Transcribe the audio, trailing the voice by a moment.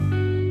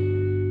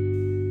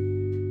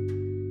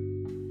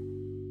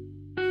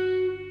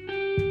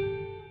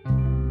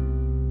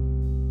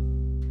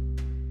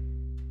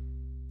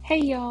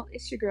Hey y'all,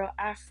 it's your girl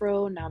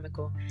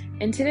Afronomical,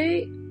 and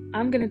today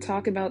I'm going to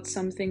talk about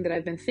something that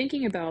I've been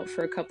thinking about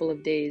for a couple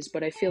of days,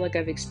 but I feel like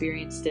I've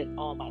experienced it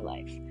all my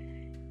life.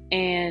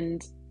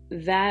 And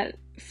that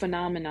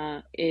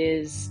phenomena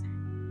is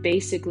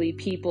basically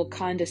people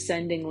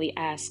condescendingly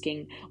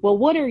asking, well,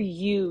 what are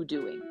you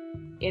doing?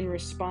 In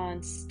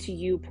response to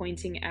you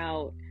pointing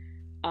out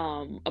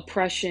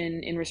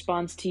oppression, in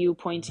response to you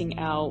pointing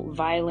out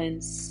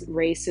violence,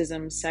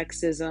 racism,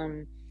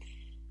 sexism,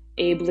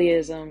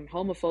 ableism,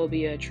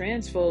 homophobia,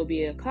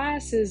 transphobia,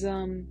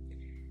 classism,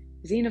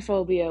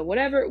 xenophobia,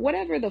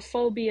 whatever the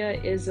phobia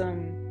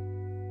ism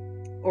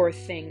or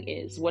thing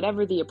is,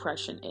 whatever the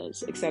oppression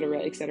is, etc.,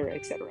 etc.,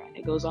 etc. And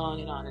it goes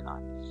on and on and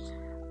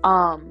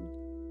on.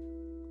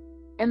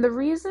 And the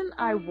reason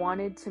I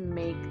wanted to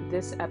make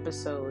this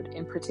episode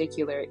in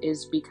particular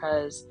is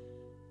because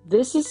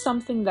this is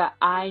something that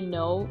I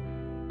know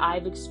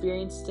I've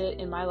experienced it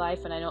in my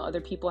life, and I know other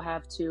people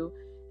have too.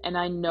 And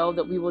I know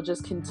that we will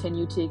just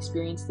continue to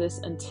experience this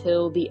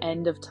until the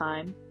end of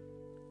time.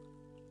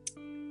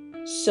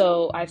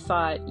 So I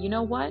thought, you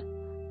know what?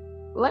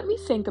 Let me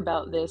think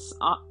about this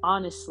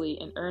honestly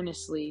and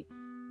earnestly.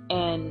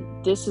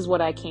 And this is what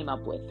I came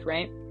up with,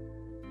 right?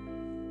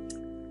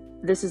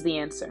 This is the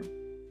answer.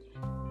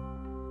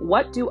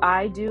 What do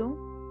I do?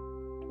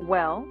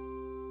 Well,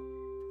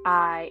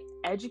 I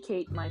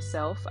educate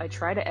myself. I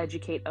try to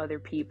educate other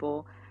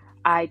people.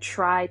 I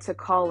try to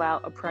call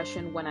out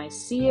oppression when I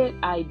see it.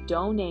 I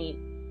donate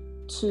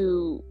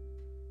to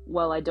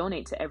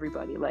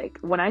everybody. Like,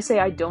 when I say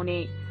I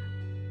donate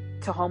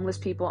to homeless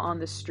people on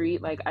the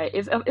street, like,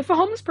 if a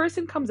homeless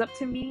person comes up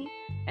to me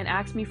and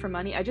asks me for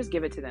money, I just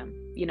give it to them,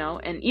 you know?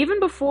 And even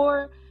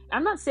before,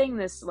 I'm not saying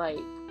this, like,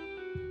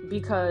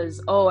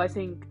 because, I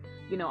think,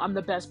 I'm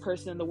the best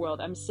person in the world.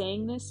 I'm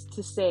saying this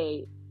to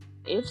say,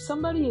 if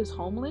somebody is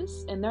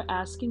homeless and they're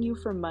asking you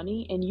for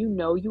money and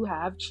you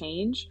have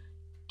change,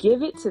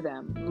 give it to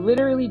them.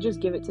 Literally just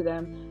give it to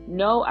them.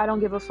 No, I don't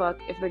give a fuck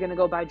if they're gonna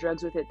go buy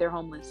drugs with it. They're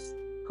homeless.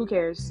 Who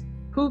cares?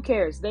 Who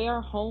cares? They are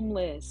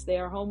homeless. They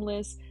are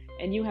homeless,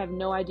 and you have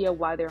no idea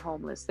why they're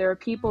homeless. There are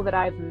people that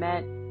I've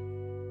met.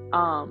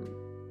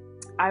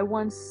 I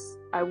once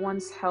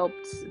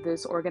helped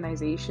this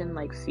organization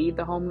like feed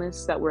the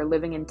homeless that were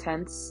living in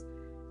tents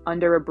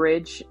under a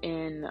bridge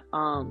in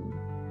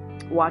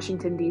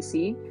Washington,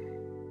 D.C.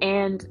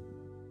 And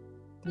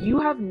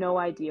you have no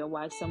idea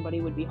why somebody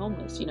would be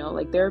homeless.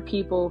 Like, there are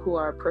people who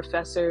are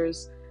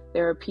professors,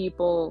 there are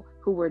people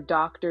who were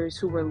doctors,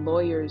 who were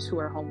lawyers, who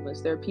are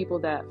homeless. There are people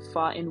that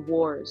fought in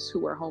wars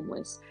who are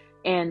homeless.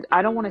 And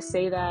I don't want to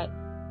say that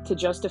to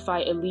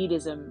justify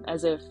elitism,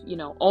 as if,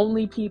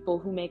 only people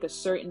who make a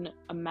certain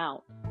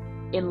amount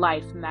in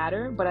life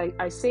matter. But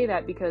I say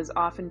that because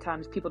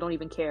oftentimes people don't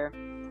even care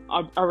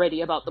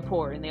already about the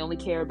poor, and they only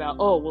care about,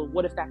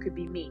 what if that could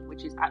be me,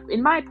 which is,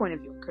 in my point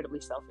of view,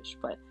 incredibly selfish.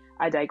 But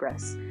I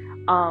digress.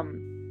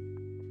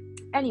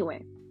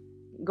 Anyway,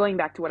 going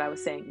back to what I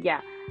was saying.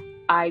 Yeah,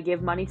 I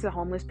give money to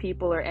homeless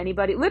people, or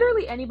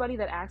literally anybody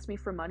that asks me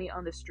for money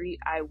on the street.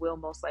 I will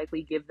most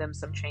likely give them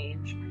some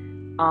change.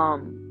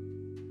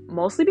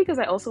 Mostly because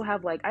I also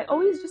have, I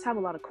always just have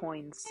a lot of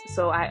coins.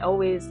 So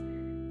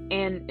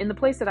and in the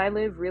place that I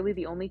live, really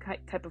the only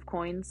type of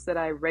coins that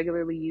I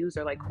regularly use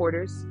are like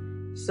quarters.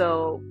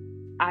 So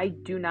I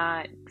do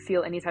not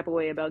feel any type of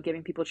way about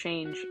giving people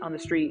change on the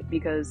street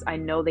because I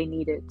know they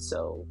need it,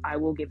 so I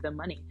will give them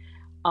money.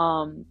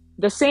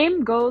 The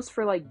same goes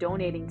for like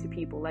donating to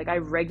people. Like, I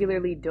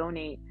regularly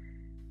donate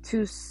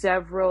to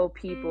several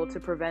people to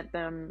prevent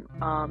them,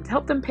 to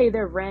help them pay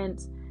their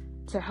rent,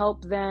 to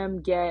help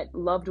them get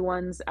loved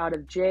ones out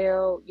of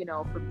jail,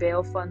 for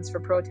bail funds for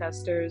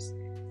protesters,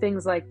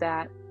 things like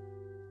that.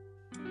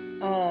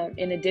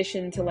 In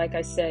addition to, like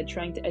I said,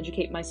 trying to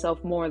educate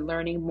myself more,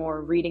 learning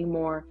more, reading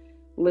more,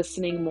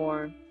 listening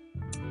more.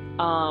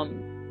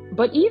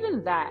 But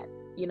even that,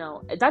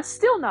 that's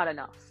still not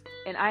enough.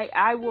 And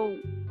I will,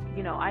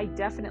 I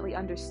definitely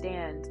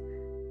understand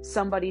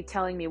somebody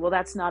telling me, well,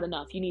 that's not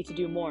enough. You need to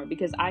do more,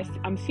 because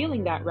I'm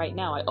feeling that right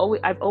now.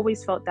 I've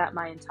always felt that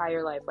my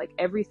entire life. Like,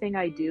 everything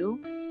I do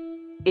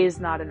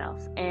is not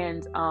enough.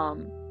 And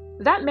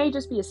that may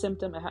just be a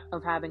symptom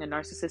of having a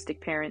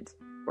narcissistic parent,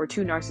 or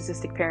two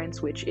narcissistic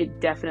parents, which it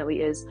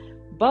definitely is.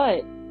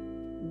 But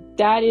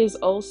that is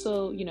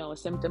also, a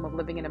symptom of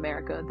living in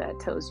America that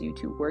tells you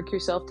to work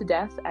yourself to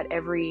death at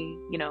every,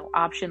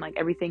 option. Like,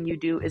 everything you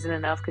do isn't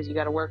enough because you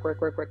got to work.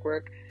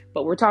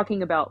 But we're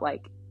talking about,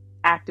 like,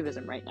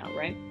 activism right now,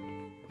 right?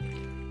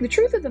 The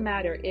truth of the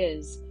matter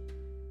is,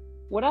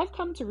 what I've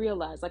come to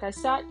realize, like, I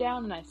sat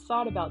down and I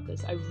thought about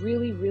this. I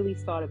really, really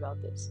thought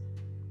about this.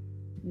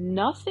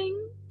 Nothing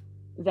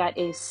that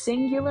a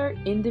singular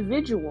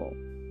individual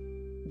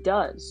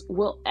does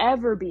will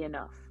ever be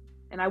enough.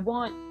 And I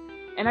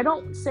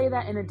don't say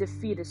that in a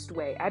defeatist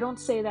way. I don't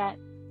say that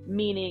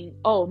meaning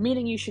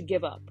you should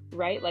give up,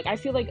 right? Like, I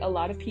feel like a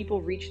lot of people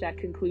reach that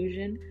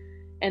conclusion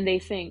and they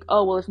think,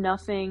 if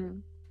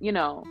nothing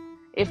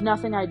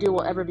I do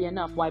will ever be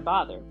enough, why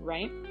bother,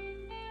 right?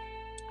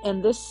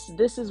 And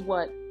this is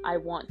what I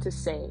want to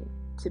say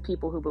to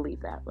people who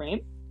believe that,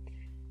 right?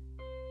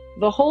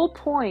 The whole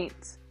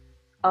point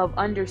of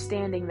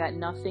understanding that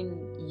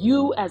nothing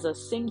you as a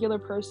singular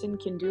person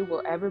can do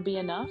will ever be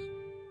enough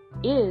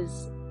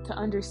is to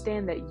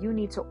understand that you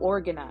need to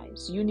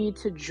organize. You need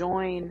to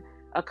join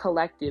a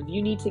collective.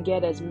 You need to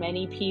get as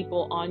many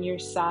people on your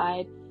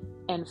side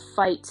and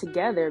fight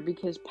together,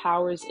 because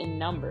power's in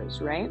numbers,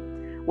 right?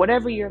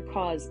 Whatever your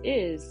cause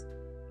is,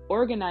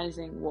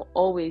 organizing will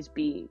always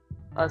be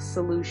a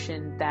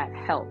solution that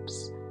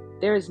helps.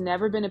 There has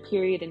never been a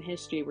period in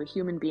history where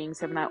human beings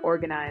have not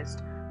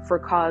organized for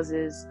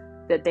causes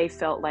that they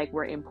felt like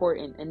were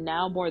important. And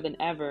now more than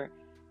ever,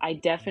 I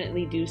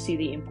definitely do see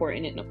the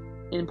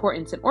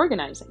importance in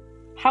organizing.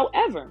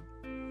 However,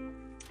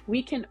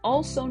 we can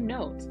also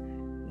note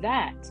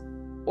that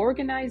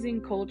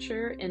organizing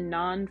culture and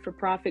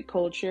non-for-profit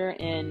culture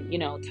and,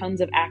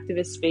 tons of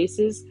activist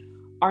spaces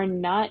are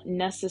not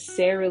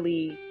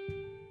necessarily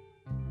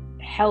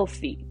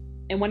healthy.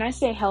 And when I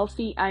say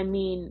healthy, I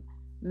mean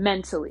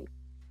mentally.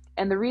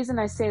 And the reason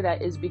I say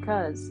that is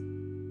because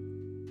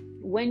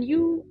when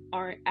you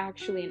are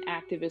actually an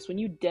activist, when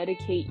you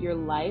dedicate your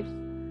life,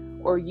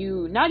 or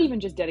you not even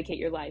just dedicate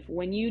your life,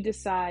 when you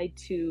decide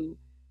to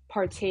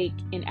partake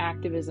in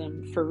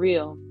activism for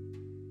real,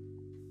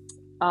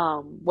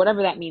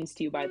 whatever that means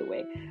to you, by the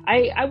way,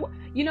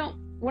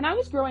 when I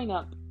was growing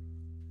up,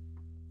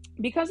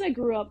 because I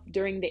grew up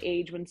during the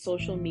age when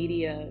social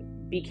media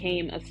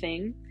became a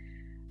thing,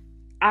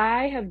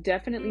 I have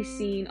definitely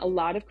seen a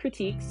lot of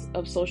critiques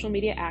of social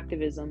media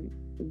activism,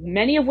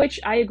 many of which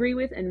I agree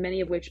with and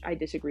many of which I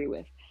disagree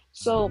with.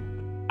 So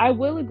I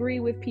will agree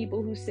with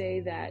people who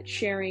say that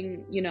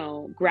sharing,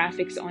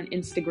 graphics on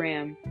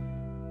Instagram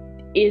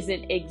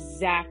isn't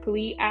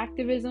exactly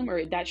activism,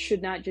 or that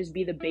should not just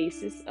be the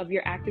basis of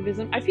your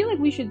activism. I feel like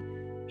we should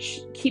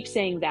keep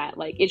saying that.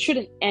 Like, it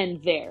shouldn't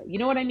end there. You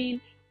know what I mean?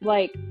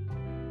 Like,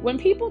 when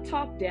people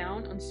talk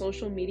down on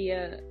social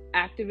media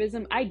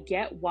activism, I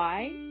get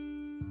why.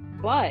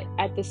 But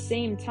at the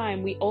same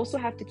time, we also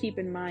have to keep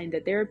in mind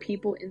that there are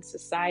people in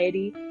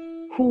society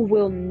who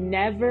will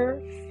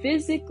never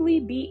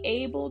physically be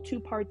able to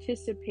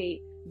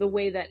participate the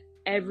way that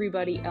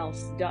everybody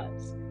else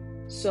does.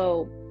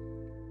 So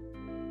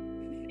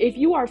if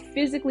you are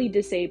physically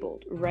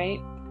disabled, right,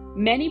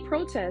 many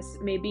protests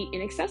may be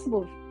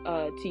inaccessible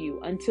to you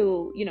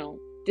until,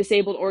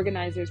 disabled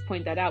organizers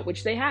point that out,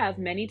 which they have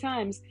many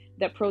times,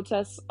 that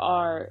protests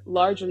are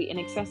largely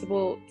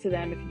inaccessible to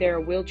them if they're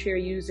a wheelchair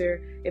user,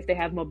 if they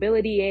have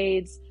mobility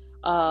aids,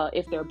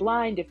 if they're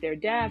blind, if they're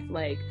deaf.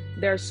 Like,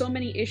 there are so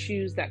many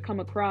issues that come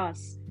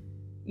across,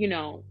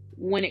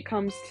 when it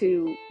comes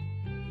to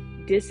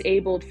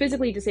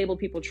physically disabled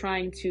people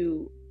trying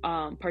to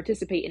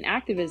participate in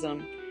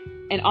activism.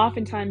 And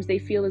oftentimes they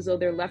feel as though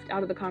they're left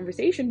out of the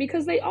conversation,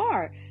 because they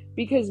are,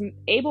 because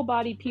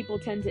able-bodied people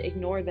tend to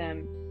ignore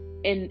them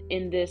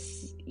in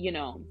this,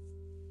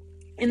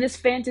 in this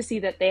fantasy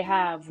that they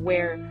have,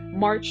 where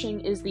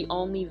marching is the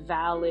only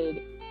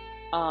valid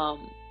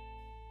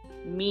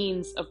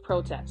means of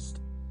protest.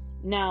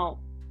 Now,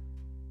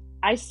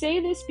 I say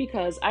this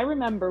because I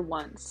remember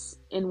once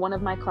in one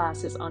of my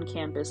classes on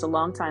campus a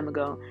long time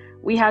ago,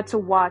 we had to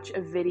watch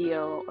a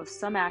video of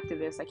some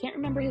activist. I can't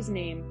remember his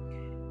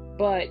name,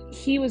 but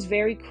he was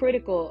very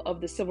critical of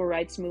the civil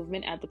rights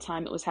movement at the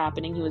time it was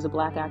happening. He was a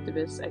black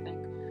activist, I think.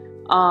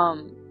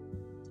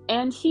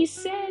 And he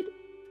said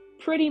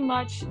pretty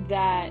much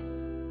that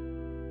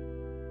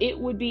it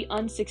would be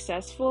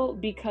unsuccessful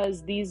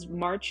because these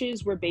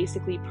marches were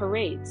basically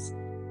parades.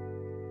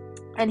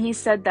 And he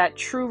said that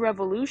true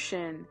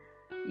revolution,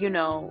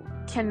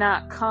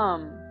 cannot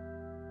come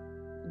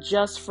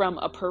just from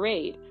a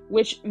parade,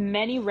 which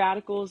many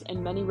radicals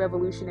and many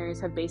revolutionaries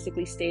have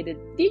basically stated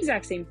the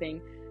exact same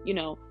thing.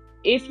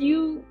 If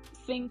you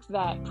think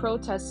that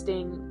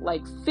protesting,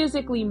 like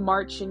physically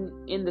marching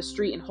in the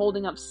street and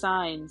holding up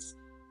signs,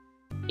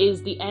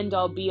 is the end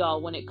all be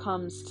all when it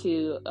comes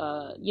to,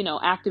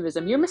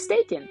 activism, you're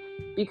mistaken,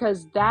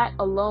 because that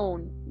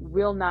alone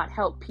will not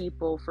help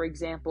people, for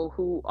example,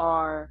 who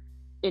are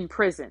in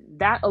prison.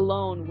 That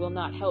alone will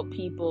not help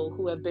people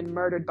who have been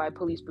murdered by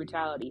police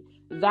brutality.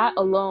 That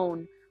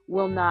alone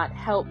will not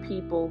help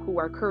people who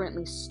are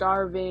currently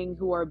starving,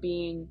 who are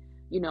being,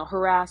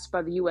 harassed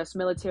by the U.S.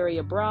 military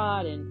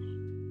abroad,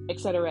 and et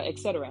cetera, et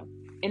cetera.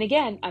 And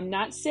again, I'm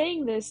not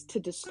saying this to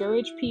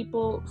discourage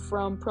people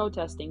from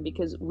protesting,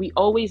 because we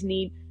always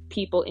need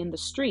people in the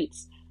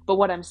streets. But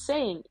what I'm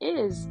saying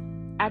is,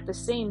 at the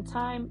same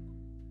time,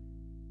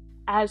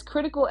 as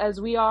critical as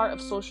we are of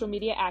social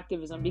media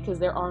activism, because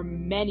there are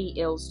many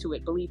ills to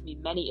it, believe me,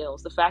 many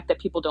ills. The fact that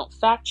people don't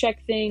fact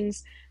check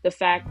things, the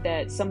fact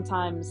that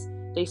sometimes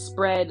they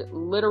spread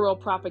literal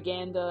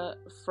propaganda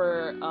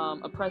for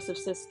oppressive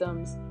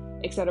systems,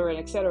 et cetera,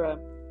 et cetera.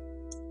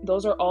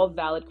 Those are all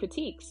valid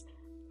critiques.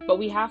 But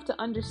we have to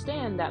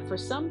understand that for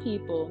some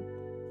people,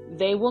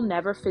 they will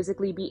never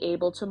physically be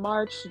able to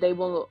march. They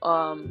will,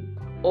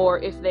 or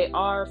if they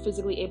are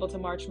physically able to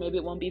march, maybe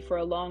it won't be for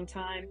a long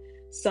time.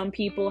 Some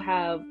people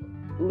have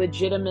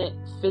legitimate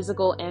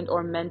physical and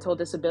or mental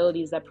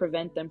disabilities that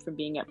prevent them from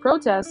being at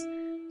protests.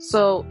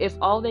 So if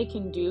all they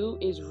can do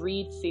is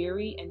read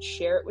theory and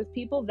share it with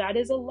people, that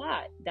is a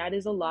lot. That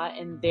is a lot,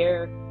 and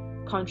their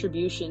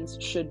contributions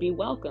should be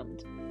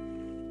welcomed.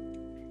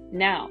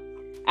 Now,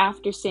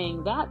 after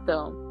saying that,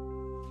 though,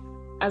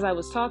 as I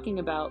was talking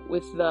about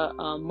with the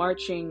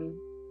marching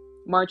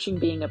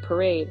being a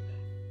parade,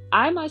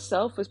 I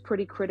myself was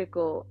pretty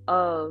critical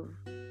of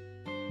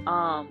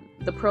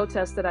the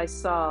protest that I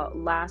saw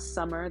last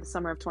summer, the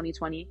summer of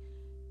 2020,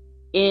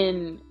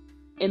 in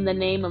the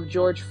name of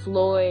George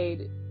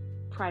Floyd,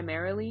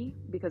 primarily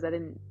because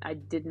I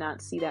did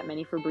not see that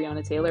many for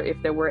Breonna Taylor, if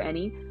there were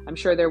any. I'm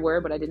sure there were,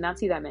 but I did not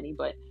see that many.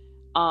 But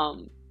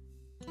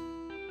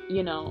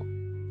you know,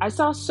 I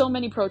saw so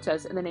many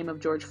protests in the name of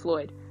George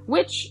Floyd,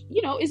 which,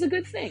 is a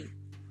good thing.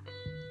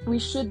 We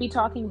should be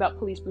talking about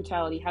police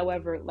brutality.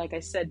 However, like I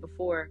said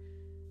before,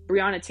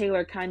 Breonna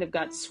Taylor kind of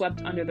got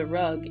swept under the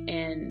rug,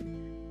 and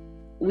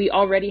we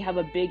already have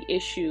a big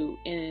issue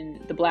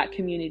in the Black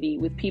community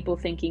with people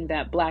thinking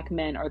that Black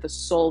men are the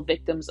sole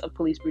victims of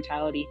police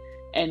brutality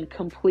and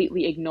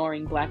completely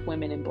ignoring Black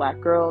women and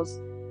Black girls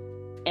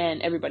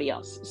and everybody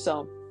else.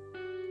 So,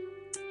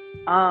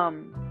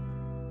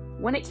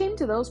 when it came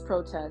to those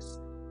protests,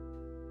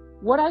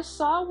 what I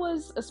saw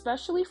was,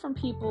 especially from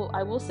people,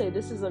 I will say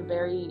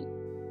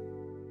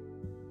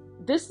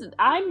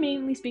I'm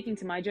mainly speaking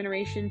to my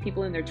generation,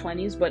 people in their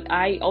 20s, but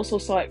I also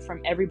saw it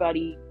from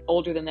everybody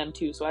older than them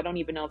too. So I don't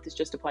even know if this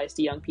just applies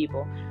to young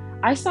people.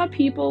 I saw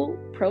people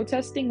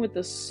protesting with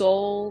the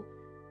sole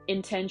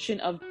intention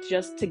of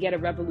just to get a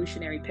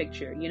revolutionary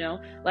picture,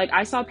 Like,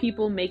 I saw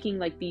people making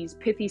like these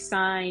pithy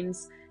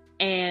signs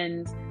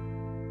and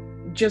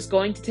just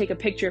going to take a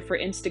picture for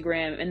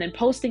Instagram and then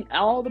posting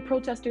all the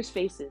protesters'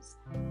 faces.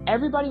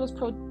 Everybody was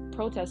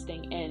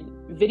protesting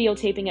and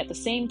videotaping at the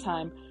same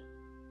time.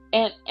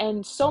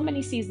 And so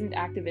many seasoned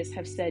activists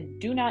have said,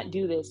 do not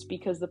do this,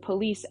 because the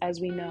police, as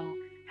we know,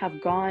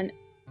 have gone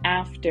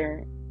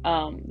after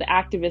the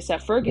activists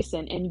at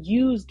Ferguson and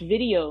used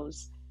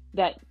videos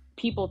that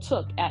people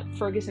took at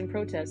Ferguson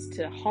protests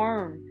to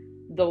harm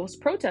those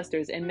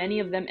protesters, and many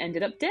of them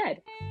ended up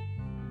dead.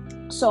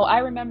 So I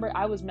remember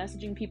I was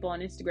messaging people on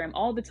Instagram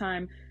all the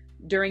time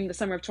during the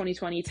summer of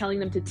 2020, telling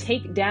them to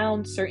take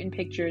down certain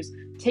pictures,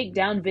 take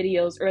down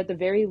videos, or at the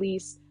very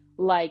least,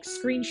 like,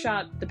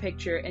 screenshot the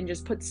picture and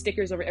just put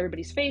stickers over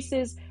everybody's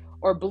faces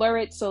or blur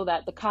it so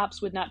that the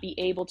cops would not be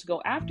able to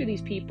go after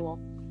these people.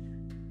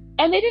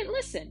 And they didn't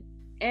listen.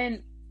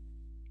 And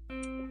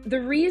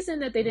the reason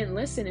that they didn't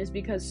listen is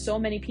because so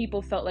many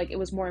people felt like it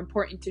was more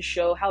important to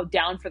show how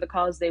down for the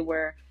cause they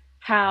were,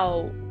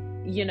 how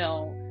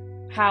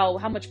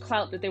much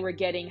clout that they were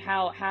getting,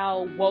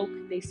 how woke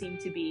they seemed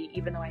to be,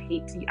 even though I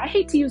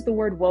hate to use the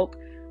word woke,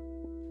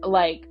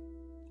 like,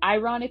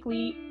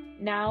 ironically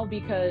now,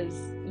 because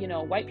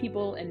white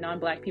people and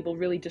non-Black people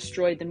really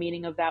destroyed the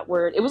meaning of that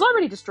word. It was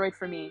already destroyed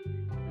for me,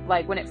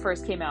 like, when it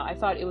first came out. I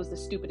thought it was the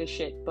stupidest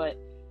shit, but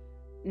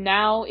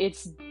now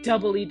it's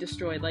doubly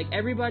destroyed. Like,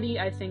 everybody,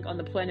 I think, on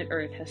the planet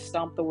Earth has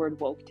stomped the word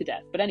woke to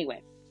death. But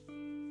anyway,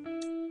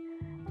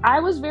 I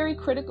was very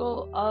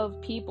critical of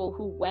people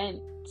who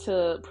went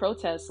to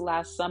protest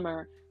last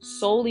summer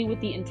solely with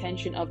the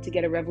intention of to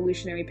get a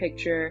revolutionary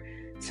picture,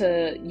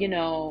 to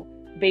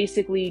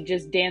basically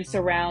just dance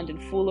around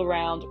and fool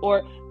around.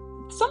 Or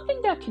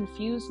something that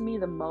confused me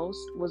the most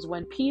was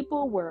when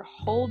people were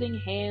holding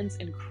hands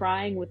and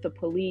crying with the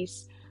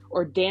police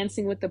or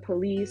dancing with the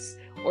police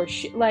or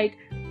like,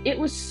 it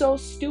was so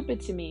stupid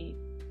to me,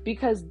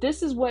 because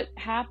this is what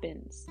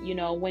happens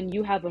when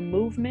you have a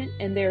movement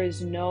and there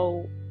is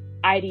no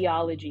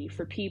ideology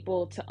for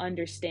people to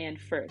understand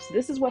first.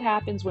 This is what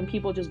happens when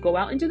people just go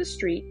out into the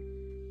street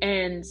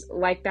and,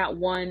 like that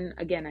one,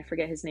 again, I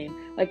forget his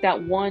name, like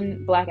that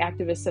one Black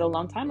activist said a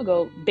long time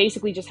ago,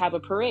 basically just have a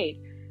parade.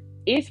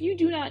 If you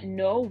do not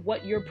know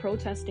what you're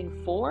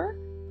protesting for,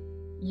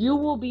 you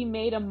will be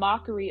made a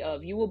mockery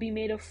of, you will be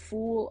made a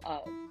fool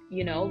of,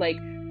 like,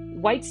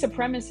 white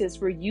supremacists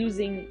were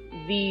using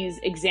these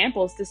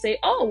examples to say,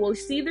 oh, well,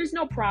 see, there's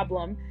no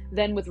problem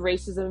then with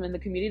racism in the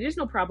community. There's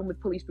no problem with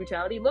police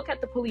brutality. Look at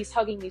the police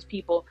hugging these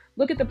people.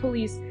 Look at the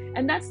police.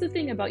 And that's the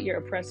thing about your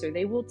oppressor.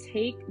 They will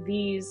take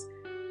these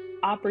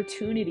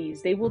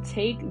opportunities. They will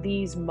take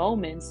these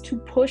moments to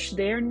push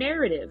their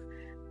narrative.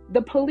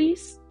 The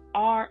police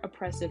are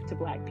oppressive to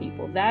Black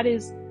people. That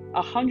is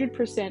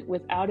 100%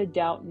 without a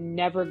doubt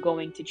never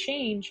going to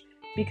change,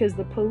 because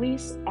the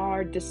police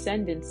are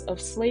descendants of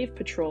slave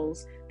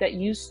patrols that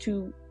used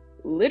to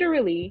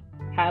literally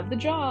have the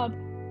job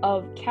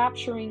of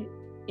capturing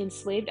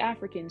enslaved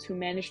Africans who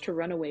managed to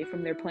run away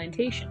from their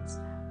plantations.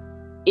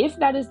 If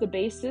that is the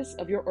basis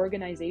of your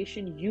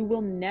organization, you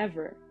will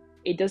never,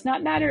 it does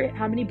not matter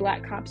how many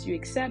Black cops you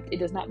accept, it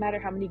does not matter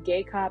how many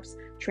gay cops,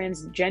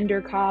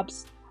 transgender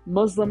cops,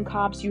 Muslim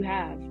cops you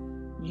have,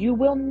 you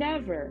will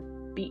never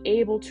be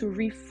able to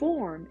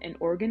reform an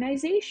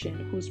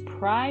organization whose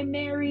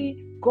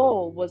primary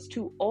goal was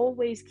to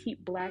always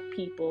keep Black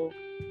people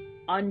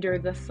under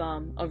the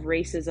thumb of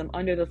racism,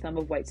 under the thumb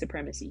of white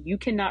supremacy. You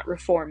cannot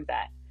reform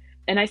that.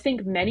 And I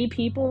think many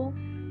people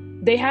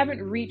They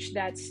haven't reached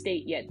that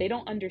state yet. They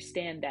don't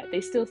understand that.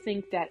 They still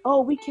think that,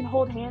 oh, we can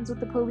hold hands with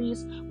the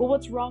police. Well,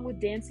 what's wrong with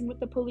dancing with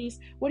the police?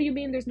 What do you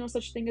mean there's no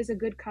such thing as a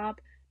good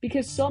cop?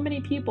 Because so many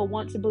people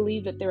want to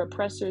believe that their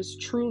oppressors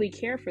truly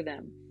care for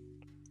them,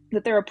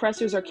 that their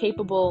oppressors are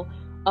capable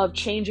of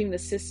changing the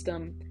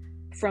system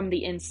from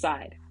the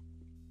inside.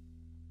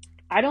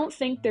 I don't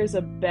think there's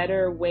a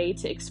better way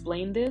to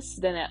explain this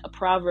than a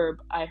proverb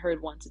I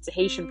heard once. It's a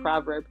Haitian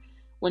proverb.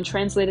 When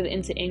translated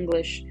into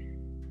English,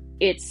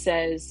 it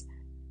says,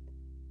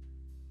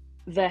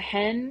 "The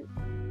hen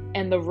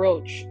and the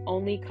roach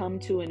only come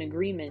to an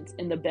agreement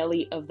in the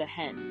belly of the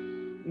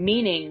hen."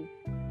 Meaning,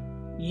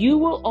 you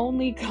will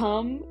only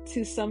come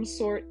to some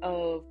sort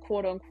of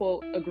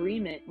quote-unquote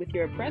agreement with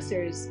your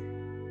oppressors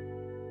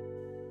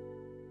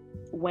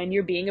when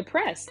you're being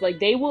oppressed. Like,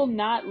 they will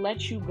not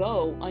let you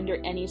go under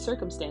any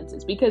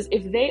circumstances, because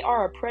if they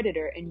are a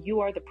predator and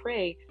you are the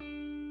prey,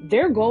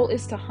 their goal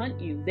is to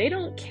hunt you. They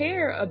don't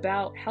care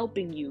about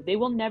helping you. They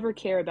will never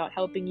care about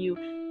helping you.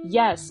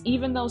 Yes,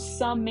 even though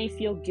some may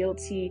feel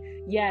guilty,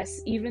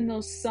 yes, even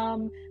though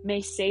some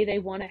may say they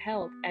want to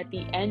help, at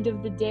the end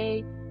of the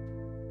day,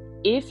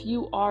 if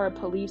you are a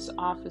police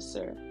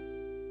officer,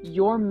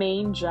 your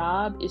main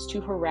job is to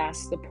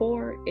harass the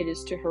poor. It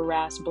is to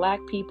harass Black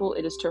people.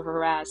 It is to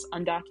harass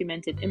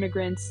undocumented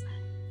immigrants.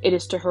 It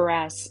is to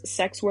harass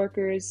sex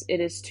workers. It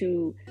is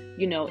to,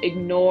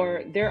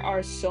 ignore. There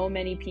are so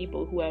many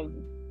people who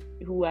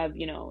have,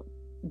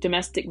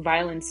 domestic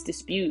violence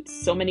disputes,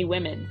 so many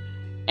women,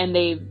 and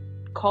they've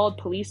called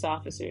police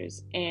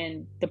officers,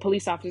 and the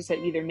police officers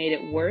have either made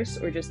it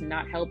worse or just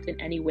not helped in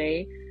any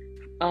way.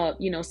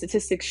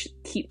 Statistics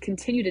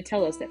continue to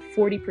tell us that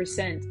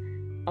 40%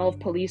 of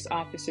police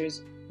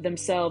officers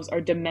themselves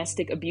are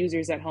domestic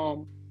abusers at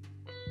home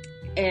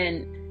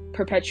and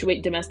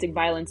perpetuate domestic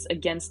violence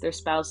against their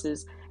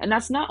spouses. And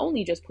that's not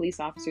only just police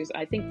officers.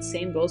 I think the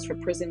same goes for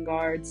prison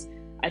guards.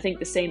 I think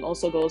the same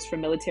also goes for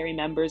military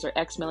members or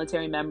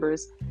ex-military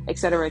members, et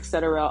cetera, et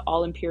cetera.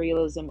 All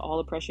imperialism, all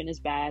oppression is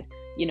bad,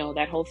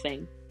 that whole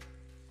thing.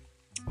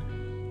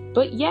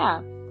 But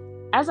yeah,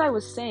 as I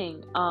was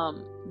saying,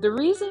 the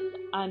reason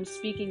I'm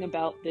speaking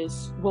about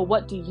this, well,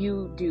 what do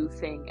you do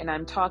thing, and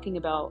I'm talking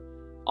about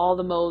all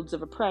the modes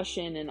of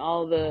oppression and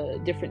all the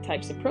different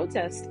types of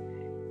protest,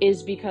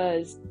 is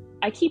because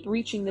I keep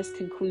reaching this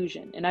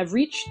conclusion, and I've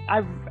reached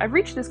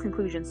this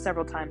conclusion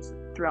several times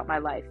throughout my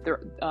life,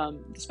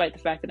 despite the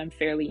fact that I'm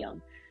fairly young.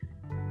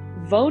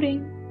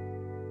 Voting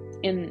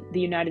in the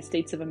United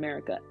States of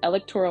America,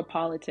 electoral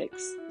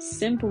politics,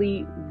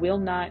 simply will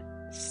not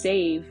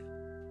save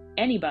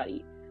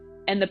anybody.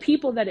 And the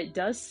people that it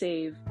does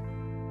save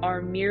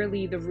are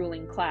merely the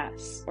ruling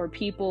class, or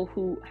people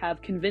who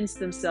have convinced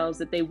themselves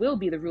that they will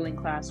be the ruling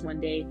class one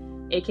day,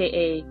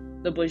 aka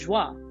the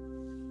bourgeois.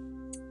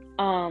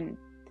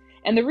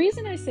 And the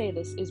reason I say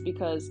this is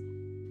because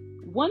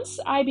once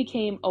I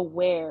became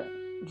aware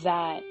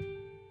that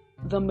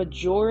the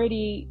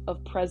majority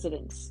of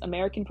presidents,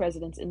 American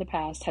presidents in the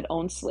past, had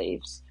owned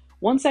slaves,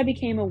 once I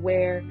became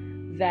aware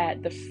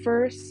that the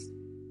first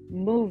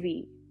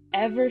movie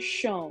ever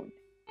shown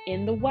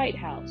in the White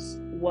House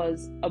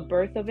was The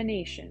Birth of a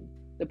Nation,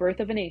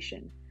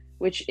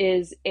 which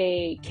is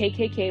a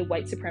KKK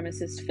white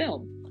supremacist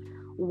film.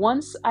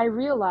 Once I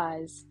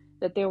realized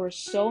that there were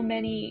so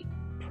many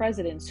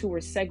presidents who were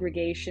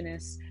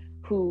segregationists,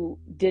 who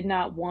did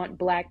not want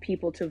Black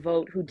people to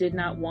vote, who did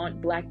not want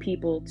Black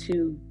people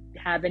to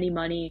have any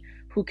money,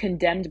 who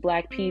condemned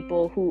Black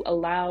people, who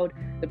allowed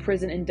the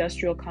prison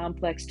industrial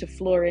complex to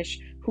flourish,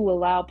 who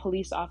allowed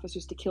police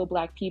officers to kill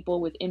Black people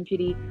with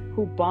impunity,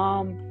 who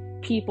bombed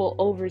people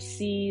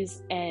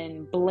overseas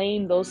and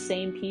blame those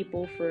same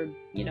people for,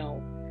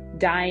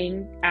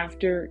 dying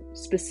after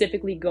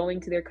specifically going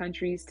to their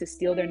countries to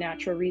steal their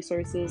natural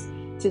resources,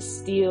 to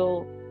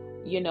steal,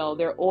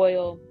 their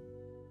oil.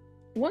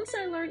 Once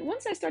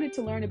I started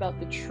to learn about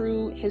the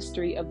true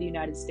history of the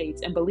United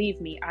States, and believe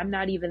me, I'm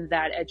not even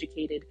that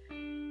educated.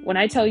 When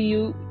I tell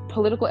you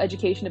political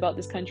education about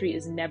this country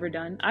is never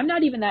done, I'm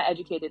not even that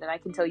educated, and I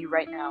can tell you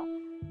right now,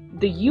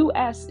 the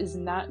US is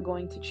not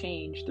going to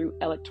change through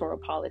electoral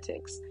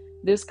politics.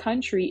 This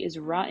country is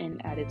rotten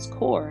at its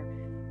core,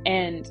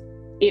 and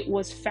it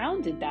was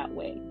founded that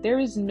way. There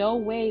is no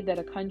way that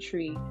a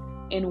country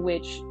in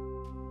which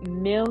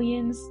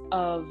millions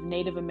of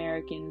Native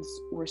Americans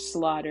were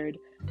slaughtered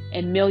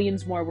and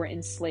millions more were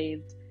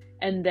enslaved,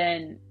 and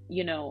then,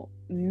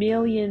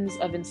 millions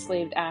of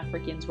enslaved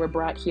Africans were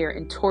brought here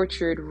and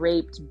tortured,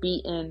 raped,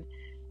 beaten,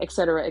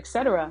 etc.,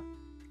 etc.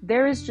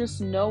 There is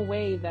just no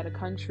way that a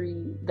country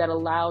that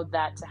allowed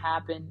that to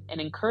happen and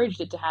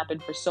encouraged it to happen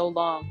for so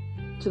long,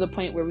 to the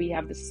point where we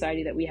have the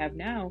society that we have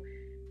now,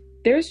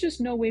 there's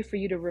just no way for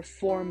you to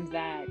reform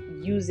that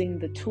using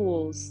the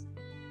tools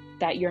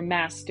that your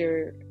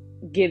master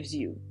gives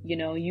you.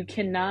 You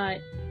cannot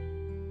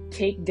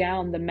take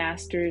down the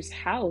master's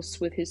house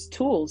with his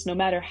tools, no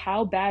matter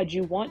how bad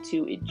you want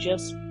to. It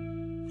just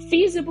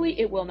feasibly,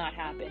 it will not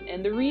happen.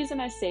 And the reason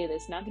I say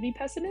this, not to be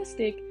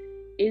pessimistic,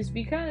 is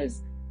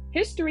because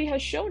history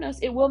has shown us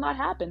it will not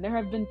happen. There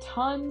have been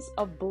tons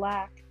of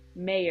Black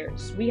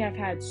mayors. We have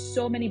had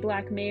so many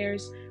black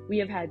mayors. We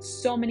have had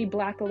so many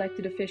black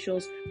elected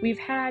officials. We've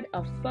had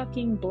a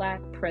fucking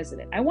black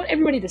president. I want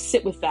everybody to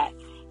sit with that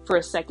for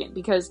a second,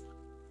 because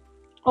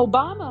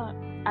Obama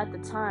at the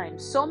time,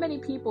 so many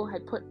people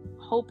had put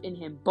hope in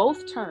him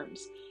both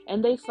terms,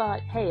 and they thought,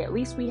 hey, at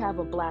least we have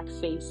a black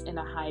face in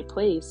a high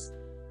place.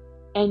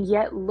 And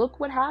yet look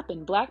what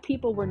happened. Black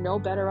people were no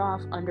better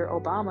off under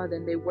Obama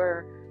than they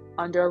were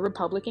under a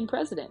Republican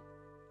president.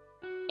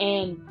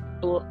 And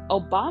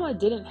Obama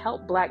didn't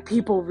help black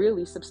people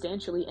really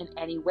substantially in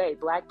any way.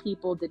 Black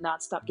people did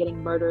not stop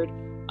getting murdered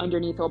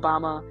underneath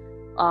Obama.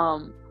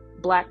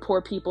 Black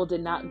poor people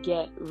did not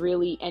get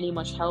really any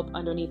much help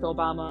underneath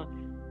Obama.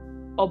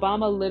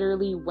 Obama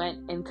literally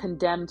went and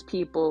condemned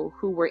people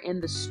who were in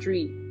the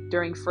street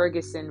during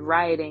Ferguson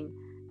rioting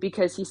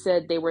because he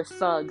said they were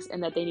thugs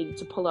and that they needed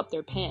to pull up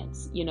their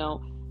pants. You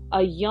know,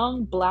 a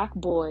young black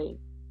boy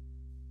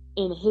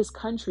in his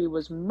country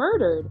was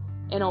murdered,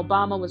 and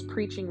Obama was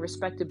preaching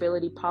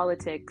respectability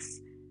politics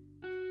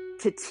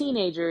to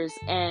teenagers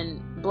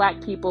and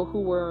black people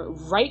who were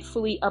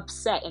rightfully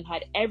upset and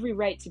had every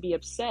right to be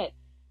upset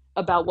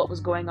about what was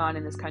going on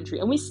in this country.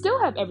 And we still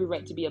have every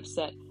right to be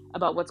upset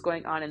about what's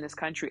going on in this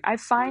country. I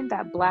find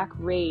that black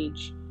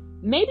rage,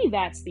 maybe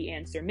that's the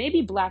answer.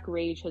 Maybe black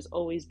rage has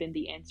always been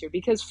the answer,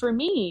 because for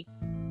me,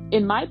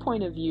 in my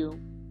point of view,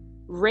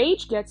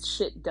 rage gets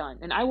shit done.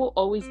 And I will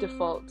always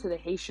default to the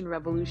Haitian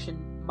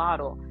Revolution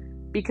model,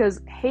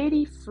 because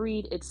Haiti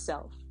freed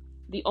itself.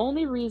 The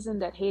only reason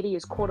that Haiti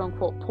is quote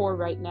unquote poor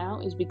right now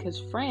is because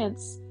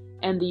France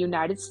and the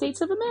United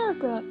States of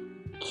America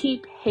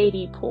keep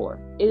Haiti poor.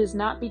 It is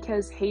not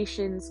because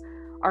Haitians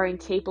are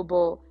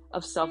incapable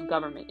of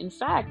self-government. In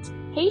fact,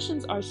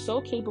 Haitians are so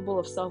capable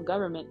of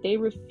self-government, they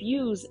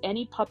refuse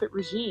any puppet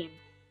regime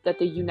that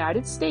the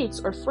United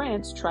States or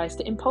France tries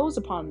to impose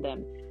upon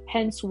them.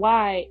 Hence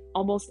why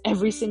almost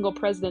every single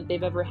president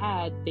they've ever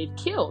had, they've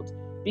killed.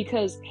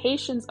 Because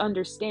Haitians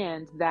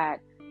understand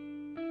that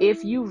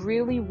if you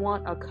really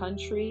want a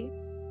country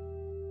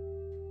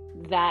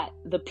that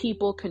the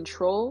people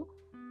control,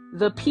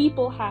 the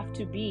people have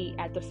to be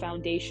at the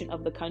foundation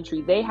of the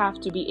country. They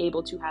have to be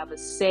able to have a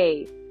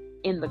say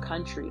in the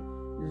country.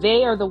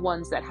 They are the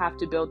ones that have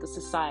to build the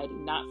society,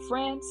 not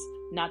France,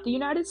 not the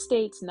United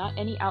States, not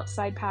any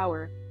outside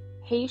power.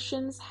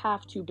 Haitians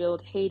have to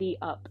build Haiti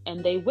up,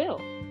 and they will,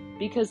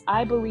 because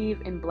I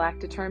believe in black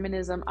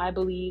determinism. I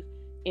believe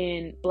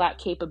in black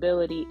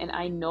capability, and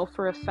I know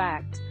for a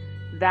fact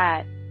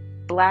that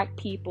black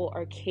people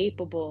are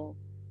capable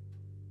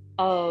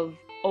of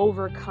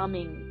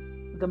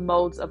overcoming the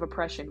modes of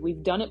oppression.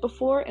 We've done it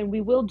before, and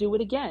we will do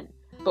it again.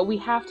 But we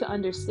have to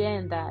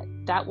understand that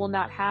that will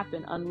not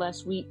happen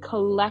unless we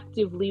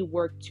collectively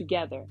work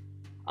together.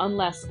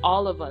 Unless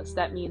all of us,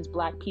 that means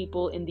black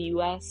people in the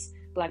US,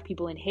 black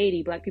people in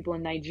Haiti, black people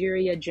in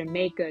Nigeria,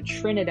 Jamaica,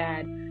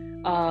 Trinidad,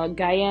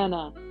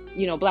 Guyana,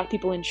 you know, black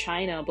people in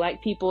China,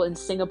 black people in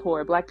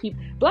Singapore, black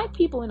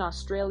people in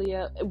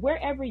Australia,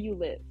 wherever you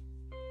live.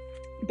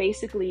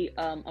 Basically,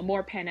 a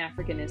more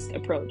Pan-Africanist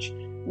approach.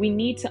 We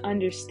need to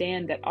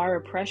understand that our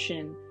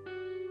oppression,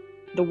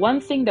 the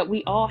one thing that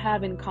we all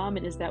have in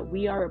common is that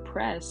we are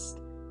oppressed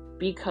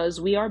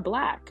because we are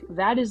black.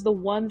 That is the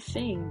one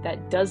thing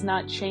that does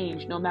not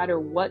change no matter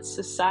what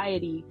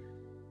society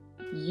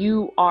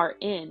you are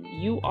in.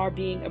 You are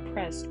being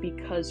oppressed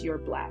because you're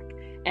black.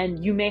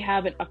 And you may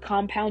have a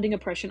compounding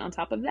oppression on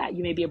top of that.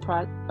 You may be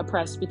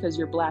oppressed because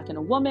you're black and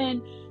a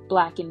woman,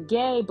 black and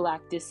gay,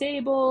 black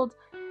disabled,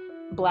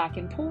 black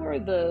and poor.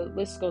 The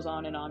list goes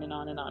on and on and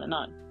on and on and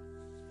on.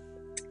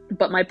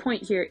 But my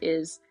point here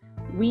is,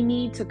 we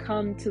need to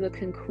come to the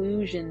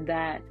conclusion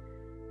that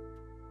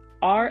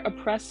our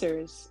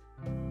oppressors,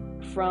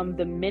 from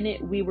the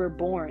minute we were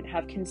born,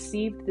 have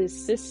conceived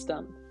this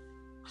system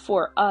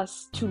for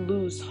us to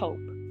lose hope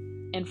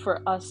and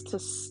for us to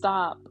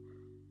stop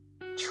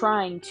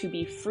trying to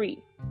be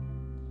free.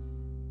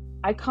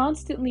 I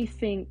constantly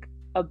think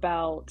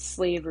about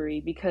slavery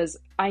because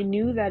I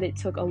knew that it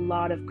took a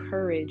lot of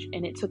courage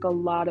and it took a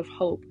lot of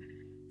hope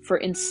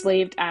for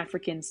enslaved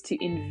Africans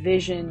to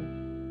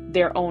envision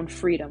their own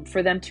freedom,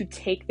 for them to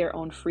take their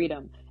own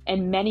freedom.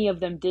 And many of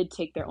them did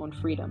take their own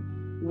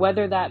freedom,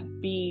 whether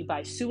that be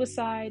by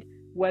suicide,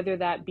 whether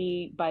that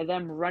be by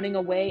them running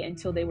away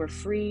until they were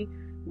free,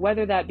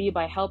 whether that be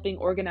by helping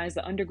organize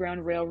the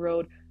Underground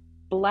Railroad.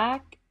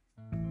 Black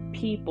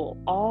people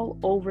all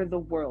over the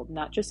world,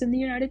 not just in the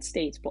United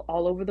States, but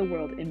all over the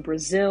world, in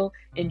Brazil,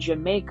 in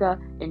Jamaica,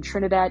 in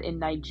Trinidad, in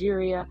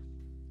Nigeria,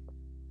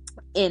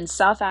 in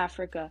South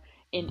Africa,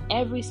 in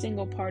every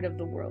single part of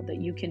the world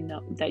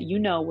that you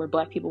know where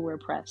black people were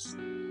oppressed.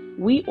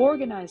 We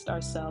organized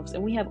ourselves,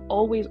 and we have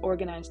always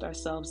organized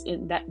ourselves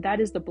in that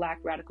is the black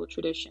radical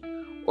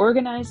tradition.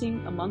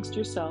 Organizing amongst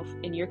yourself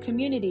in your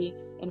community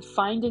and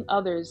finding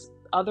other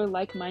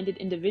like-minded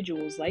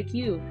individuals like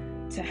you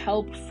to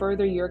help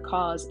further your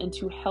cause and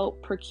to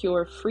help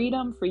procure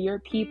freedom for your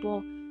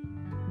people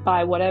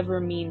by whatever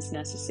means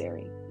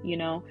necessary. You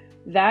know,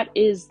 that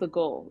is the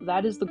goal.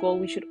 That is the goal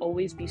we should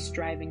always be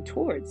striving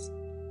towards.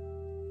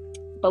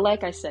 But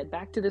like I said,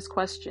 back to this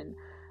question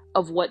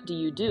of what do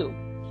you do?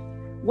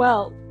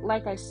 Well,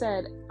 like I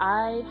said,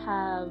 I've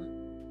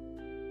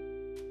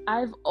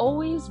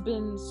always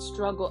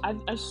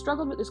I've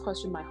struggled with this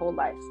question my whole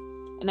life.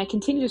 And I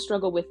continue to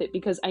struggle with it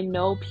because I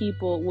know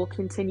people will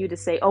continue to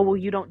say, oh, well,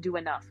 you don't do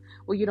enough.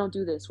 Well, you don't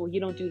do this. Well, you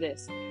don't do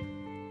this.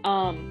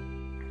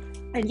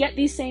 And yet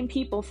these same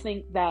people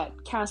think that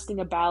casting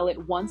a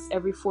ballot once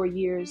every 4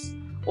 years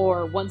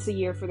or once a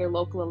year for their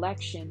local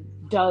election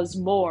does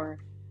more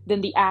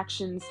than the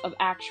actions of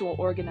actual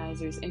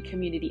organizers and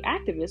community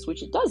activists,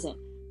 which it doesn't.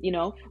 You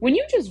know, when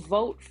you just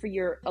vote for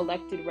your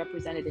elected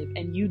representative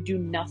and you do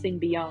nothing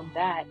beyond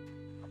that,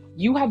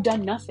 you have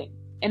done nothing.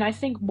 And I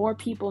think more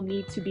people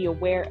need to be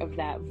aware of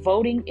that.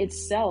 Voting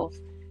itself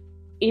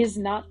is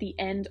not the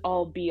end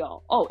all be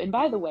all. Oh, and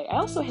by the way, I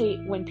also hate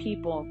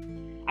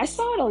when I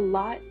saw it a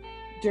lot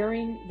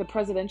during the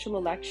presidential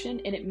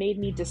election, and it made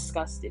me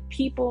disgusted.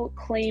 People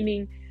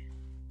claiming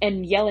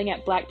and yelling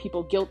at Black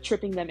people, guilt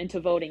tripping them into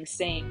voting,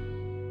 saying,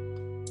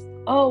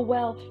 oh,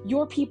 well,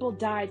 your people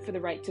died for the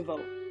right to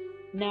vote.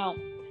 Now,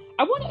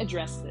 I want to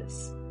address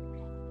this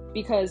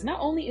because not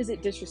only is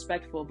it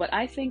disrespectful, but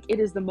I think it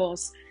is the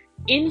most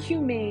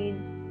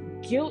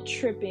inhumane,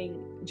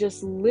 guilt-tripping,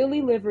 just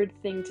lily-livered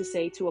thing to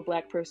say to a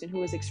Black person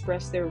who has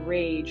expressed their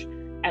rage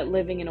at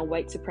living in a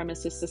white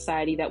supremacist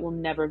society that will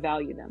never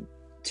value them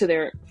to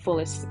their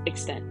fullest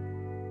extent.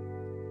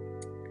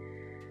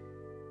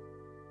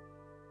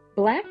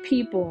 Black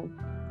people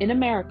in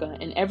America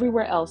and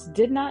everywhere else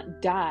did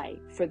not die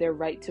for their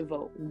right to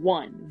vote.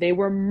 One, they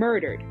were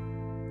murdered.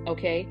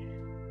 Okay?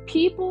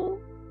 People,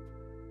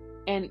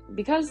 and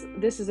because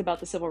this is about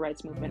the civil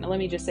rights movement, let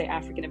me just say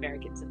African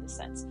Americans in this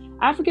sense.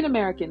 African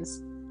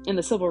Americans in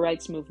the civil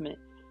rights movement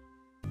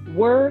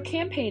were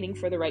campaigning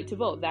for the right to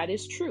vote. That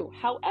is true.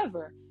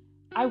 However,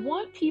 I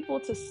want people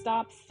to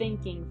stop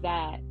thinking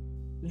that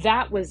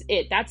that was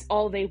it. That's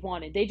all they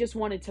wanted. They just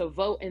wanted to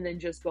vote and then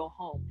just go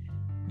home.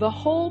 The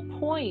whole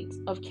point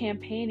of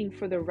campaigning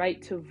for the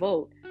right to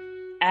vote,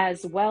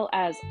 as well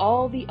as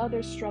all the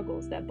other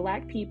struggles that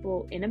Black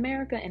people in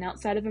America and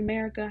outside of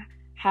America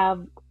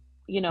have,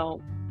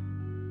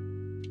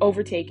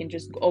 overtaken,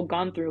 just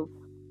gone through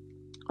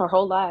our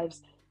whole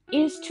lives,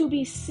 is to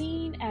be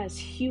seen as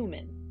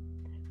human.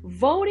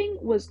 Voting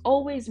was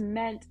always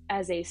meant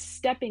as a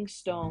stepping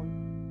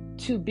stone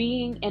to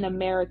being an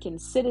American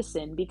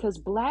citizen, because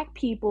Black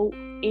people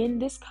in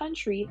this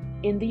country,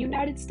 in the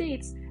United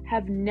States,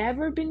 have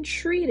never been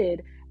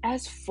treated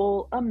as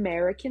full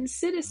American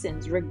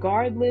citizens,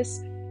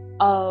 regardless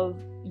of,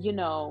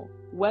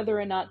 whether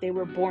or not they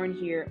were born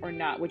here or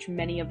not, which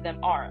many of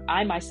them are.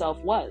 I myself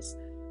was.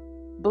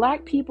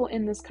 Black people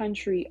in this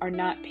country are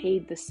not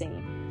paid the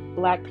same.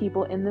 Black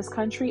people in this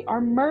country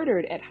are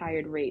murdered at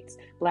higher rates.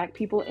 Black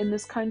people in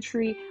this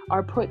country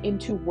are put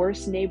into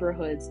worse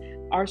neighborhoods.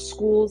 Our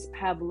schools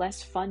have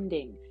less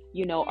funding.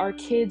 Our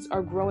kids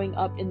are growing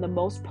up in the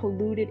most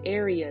polluted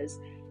areas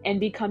and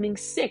becoming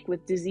sick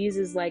with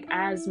diseases like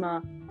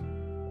asthma,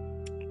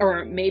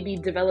 or maybe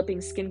developing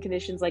skin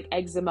conditions like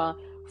eczema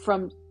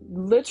from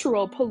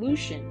literal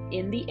pollution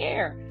in the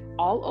air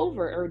all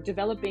over, or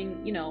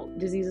developing,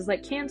 diseases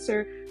like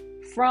cancer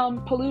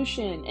from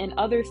pollution and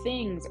other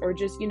things, or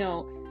just,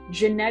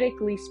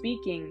 genetically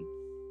speaking,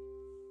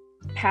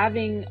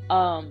 having,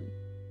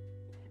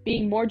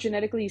 being more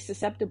genetically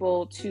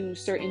susceptible to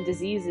certain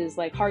diseases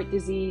like heart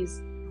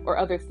disease or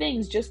other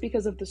things, just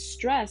because of the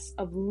stress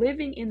of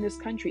living in this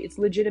country. It's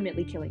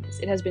legitimately killing us.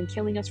 It has been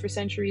killing us for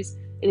centuries.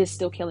 It is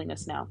still killing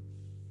us now.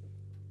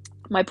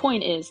 My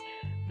point is,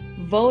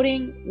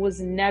 voting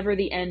was never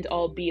the end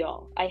all be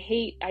all.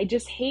 I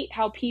just hate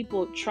how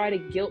people try to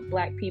guilt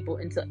Black people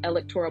into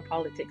electoral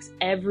politics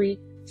every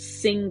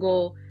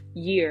single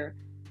year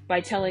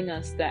by telling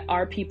us that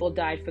our people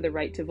died for the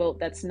right to vote.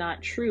 That's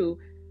not true.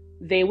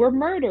 They were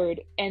murdered,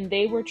 and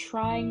they were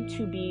trying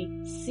to be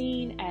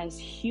seen as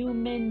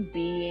human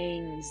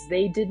beings.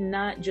 They did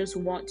not just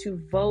want to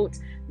vote.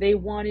 They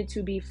wanted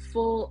to be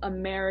full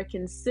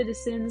American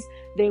citizens.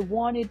 They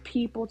wanted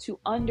people to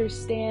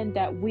understand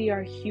that we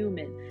are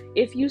human.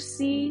 If you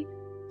see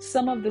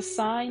some of the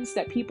signs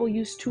that people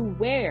used to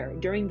wear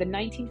during the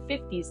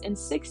 1950s and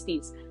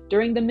 60s,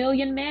 during the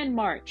Million Man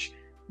March,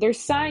 their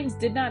signs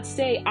did not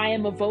say, "I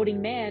am a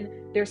voting man."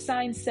 Their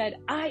signs said,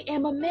 "I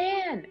am a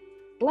man."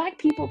 Black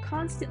people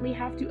constantly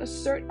have to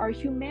assert our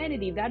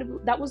humanity.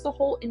 That was the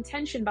whole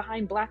intention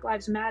behind Black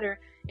Lives Matter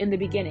in the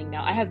beginning.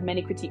 Now, I have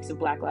many critiques of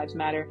Black Lives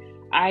Matter.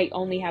 I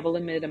only have a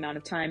limited amount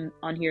of time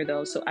on here,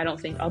 though, so I don't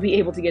think I'll be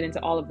able to get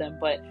into all of them.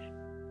 But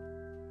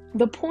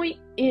the point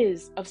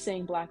is of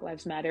saying Black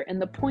Lives Matter,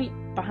 and the point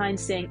behind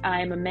saying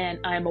I am a man,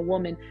 I am a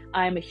woman,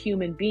 I am a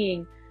human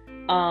being,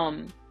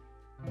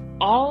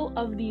 all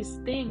of these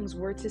things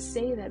were to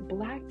say that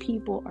Black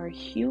people are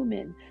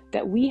human,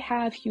 that we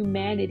have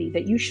humanity,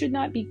 that you should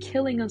not be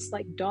killing us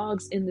like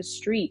dogs in the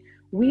street.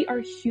 We are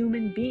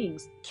human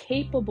beings,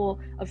 capable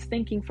of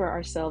thinking for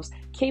ourselves,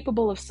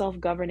 capable of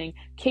self-governing,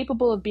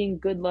 capable of being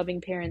good,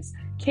 loving parents,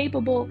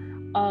 capable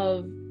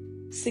of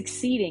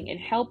succeeding and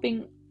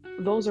helping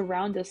those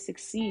around us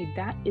succeed.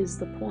 That is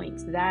the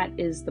point. That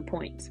is the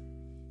point.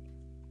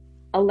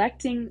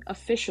 Electing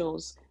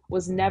officials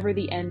was never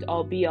the end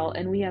all be all.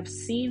 And we have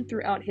seen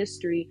throughout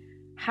history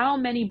how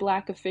many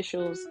Black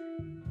officials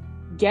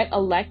get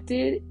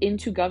elected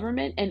into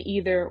government and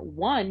either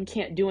one,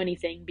 can't do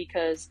anything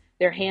because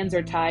their hands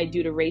are tied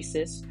due to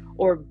racists,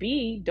 or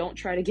B, don't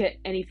try to get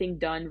anything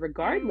done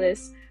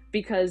regardless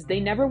because they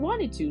never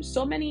wanted to.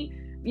 So many,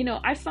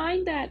 I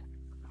find that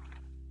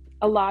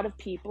a lot of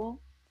people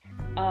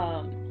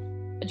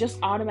just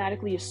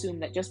automatically assume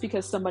that just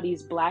because somebody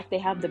is Black, they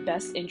have the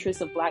best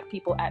interests of Black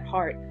people at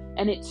heart.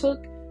 And it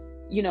took,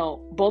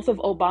 both of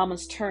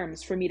Obama's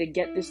terms for me to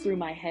get this through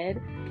my head.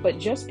 But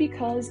just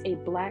because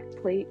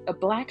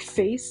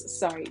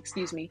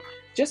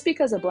just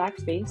because a Black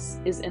face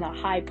is in a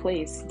high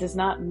place does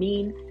not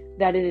mean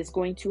that it is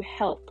going to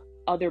help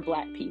other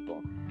Black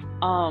people.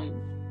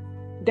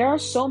 There are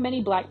so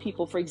many Black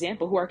people, for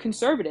example, who are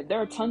conservative.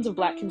 There are tons of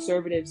Black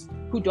conservatives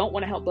who don't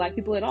want to help Black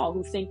people at all,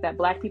 who think that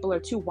Black people are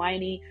too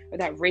whiny, or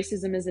that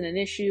racism isn't an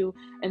issue,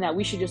 and that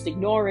we should just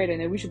ignore it,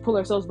 and that we should pull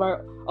ourselves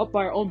up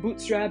by our own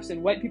bootstraps,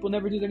 and white people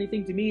never did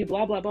anything to me,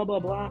 blah, blah, blah, blah,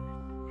 blah.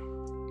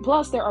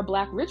 Plus, there are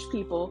Black rich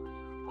people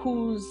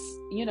whose,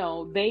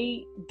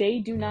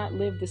 they do not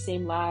live the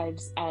same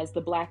lives as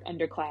the Black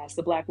underclass,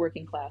 the Black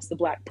working class, the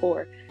Black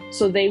poor.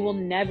 So they will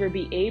never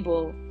be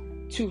able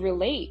to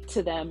relate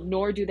to them,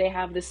 nor do they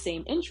have the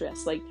same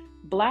interests. Like,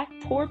 Black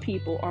poor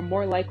people are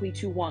more likely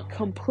to want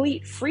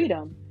complete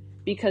freedom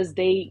because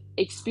they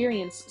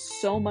experience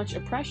so much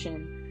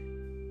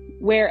oppression,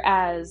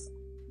 whereas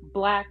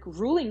Black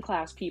ruling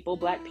class people,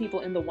 Black people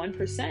in the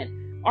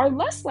 1%, are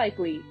less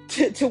likely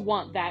to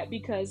want that,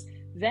 because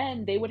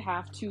then they would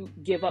have to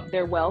give up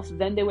their wealth.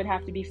 Then they would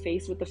have to be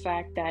faced with the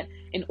fact that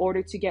in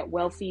order to get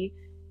wealthy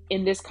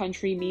in this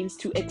country means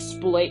to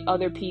exploit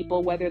other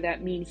people, whether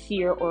that mean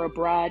here or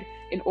abroad.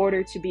 In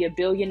order to be a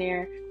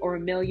billionaire or a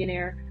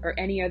millionaire or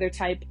any other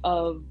type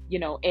of,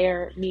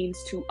 heir,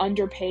 means to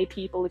underpay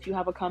people if you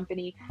have a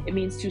company. It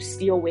means to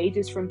steal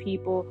wages from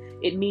people.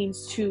 It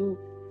means to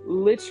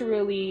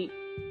literally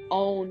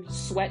own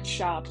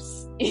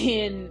sweatshops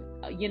in,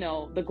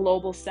 the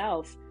global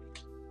South.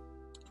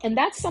 And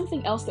that's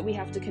something else that we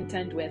have to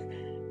contend with.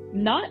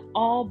 Not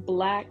all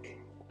Black,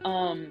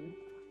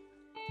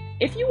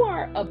 if you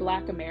are a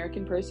Black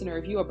American person, or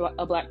if you are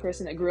a Black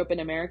person that grew up in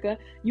America,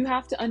 you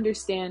have to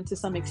understand to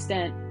some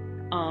extent,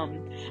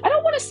 I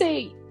don't want to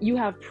say you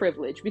have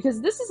privilege,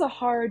 because this is a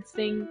hard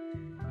thing.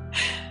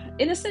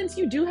 In a sense,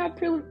 you do have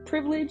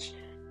privilege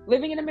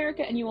living in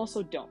America, and you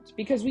also don't,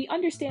 because we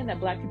understand that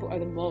Black people are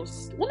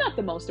not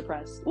the most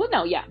oppressed.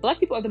 Black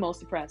people are the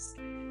most oppressed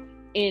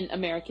in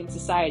American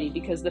society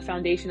because the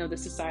foundation of the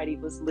society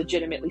was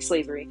legitimately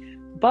slavery.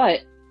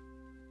 But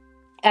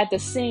at the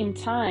same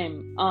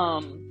time,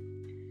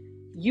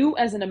 you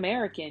as an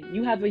American,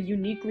 you have a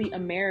uniquely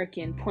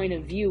American point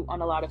of view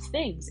on a lot of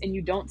things, and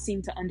you don't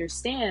seem to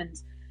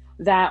understand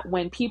that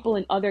when people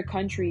in other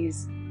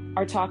countries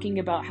are talking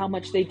about how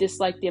much they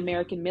dislike the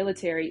American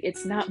military,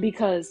 it's not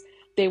because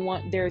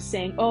they're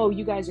saying, oh,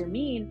 you guys are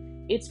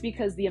mean. It's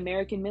because the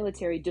American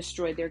military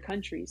destroyed their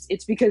countries.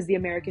 It's because the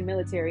American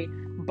military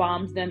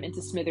bombed them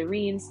into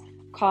smithereens,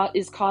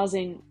 is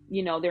causing,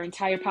 their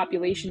entire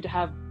population to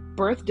have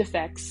birth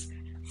defects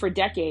for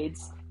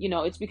decades.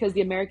 It's because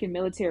the American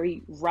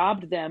military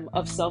robbed them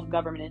of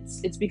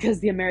self-governance. It's because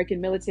the American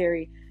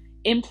military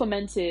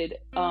implemented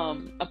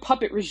a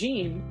puppet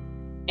regime,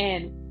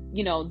 and,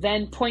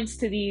 then points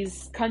to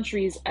these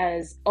countries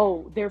as,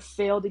 oh, they're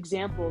failed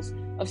examples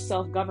of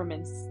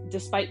self-governance,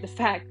 despite the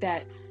fact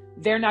that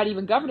they're not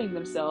even governing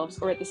themselves.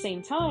 Or at the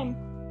same time,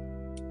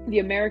 the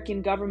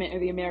American government or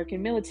the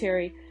American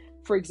military,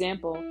 for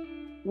example,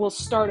 will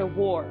start a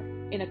war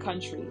in a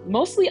country.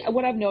 Mostly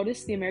what I've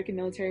noticed the American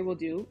military will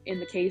do in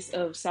the case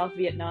of South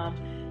Vietnam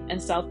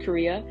and South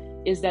Korea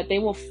is that they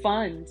will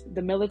fund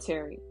the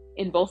military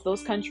in both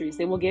those countries.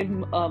 They will give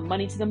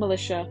money to the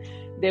militia.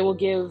 They will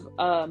give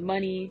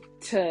money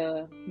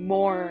to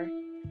more,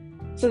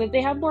 so that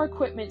they have more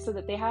equipment, so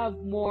that they have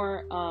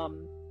more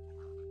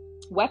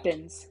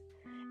weapons,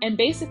 and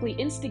basically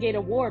instigate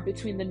a war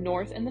between the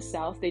North and the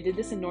South. They did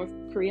this in North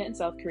Korea and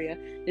South Korea,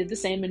 did the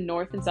same in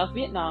North and South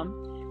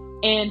Vietnam,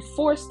 and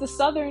force the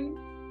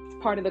southern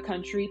part of the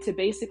country to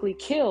basically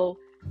kill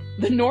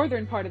the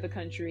northern part of the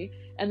country.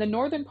 And the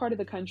northern part of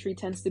the country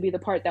tends to be the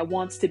part that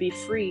wants to be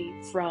free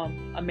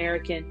from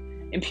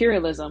American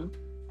imperialism.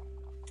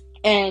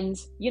 And,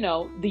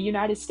 the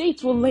United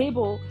States will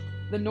label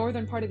the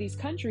northern part of these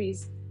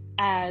countries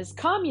as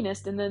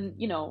communist. And then,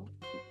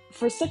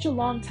 for such a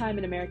long time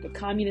in America,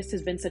 communist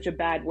has been such a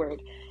bad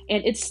word.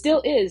 And it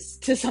still is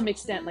to some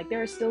extent. Like,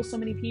 there are still so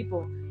many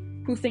people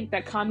who think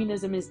that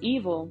communism is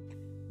evil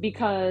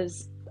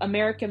because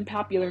American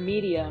popular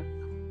media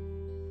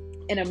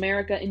and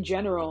America in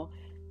general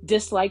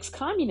dislikes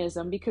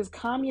communism, because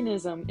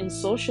communism and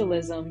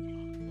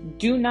socialism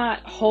do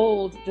not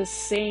hold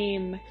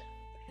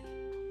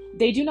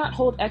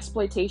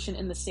exploitation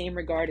in the same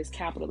regard as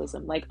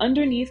capitalism. Like,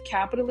 underneath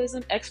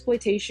capitalism,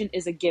 exploitation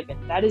is a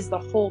given. That is the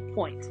whole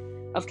point.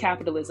 of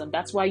capitalism.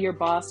 That's why your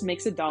boss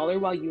makes $1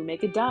 while you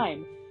make a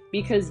dime,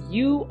 because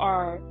you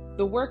are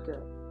the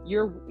worker.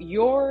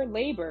 Your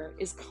labor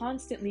is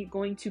constantly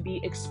going to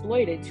be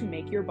exploited to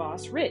make your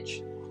boss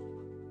rich.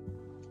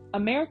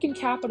 American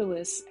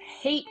capitalists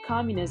hate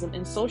communism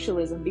and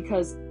socialism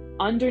because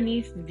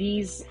underneath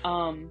these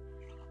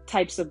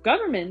types of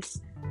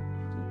governments,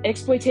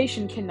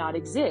 exploitation cannot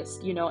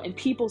exist, and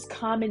people's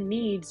common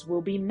needs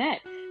will be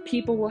met.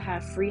 People will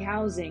have free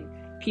housing.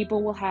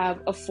 People will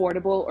have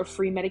affordable or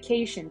free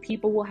medication.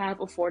 People will have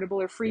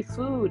affordable or free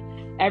food.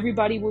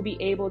 Everybody will be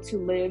able to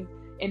live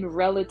in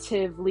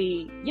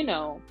relatively,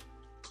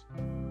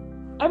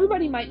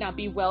 everybody might not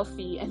be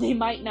wealthy, and they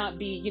might not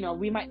be,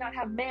 we might not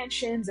have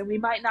mansions, and we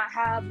might not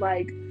have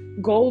like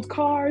gold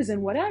cars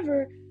and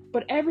whatever,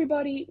 but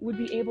everybody would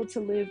be able to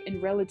live in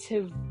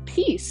relative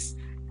peace.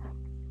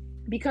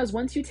 Because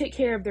once you take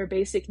care of their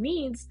basic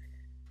needs,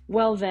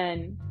 well,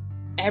 then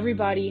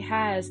everybody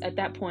has, at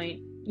that point,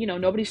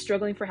 nobody's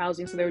struggling for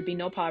housing, so there would be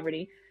no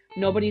poverty.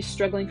 Nobody's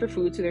struggling for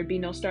food, so there'd be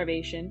no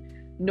starvation.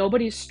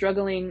 Nobody's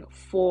struggling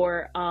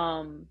for,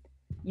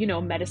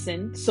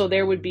 medicine, so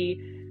there would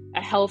be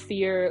a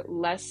healthier,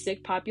 less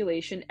sick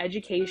population.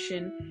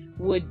 Education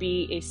would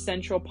be a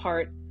central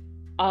part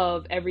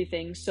of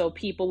everything, so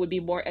people would be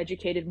more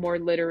educated, more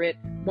literate,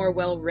 more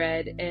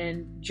well-read,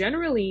 and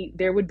generally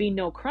there would be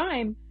no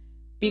crime,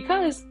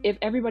 because if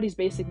everybody's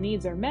basic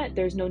needs are met,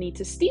 there's no need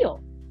to steal.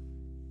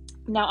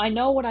 Now, I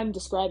know what I'm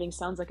describing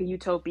sounds like a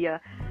utopia,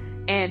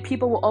 and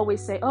people will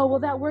always say, oh, well,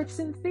 that works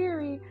in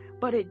theory,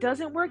 but it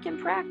doesn't work in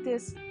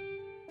practice.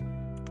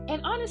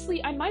 And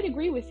honestly, I might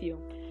agree with you,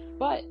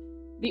 but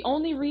the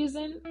only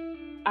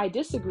reason I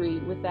disagree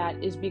with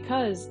that is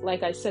because,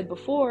 like I said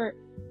before,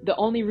 the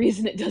only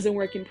reason it doesn't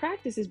work in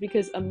practice is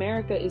because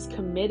America is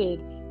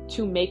committed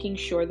to making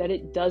sure that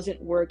it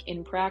doesn't work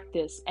in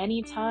practice.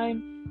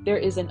 Anytime there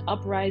is an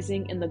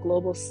uprising in the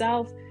global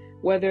south,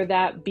 whether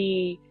that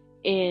be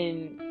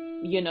in,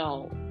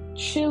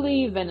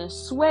 Chile,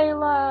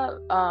 Venezuela,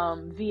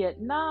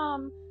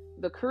 Vietnam,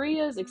 the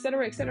Koreas,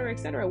 etc., etc.,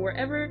 etc.,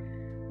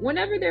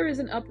 whenever there is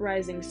an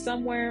uprising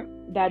somewhere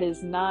that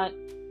is not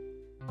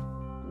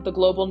the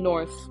global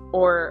north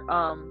or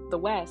the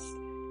west,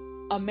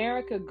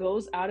 America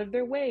goes out of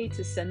their way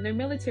to send their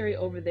military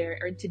over there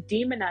and to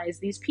demonize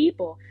these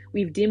people.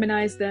 We've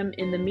demonized them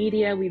in the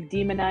media. We've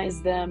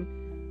demonized them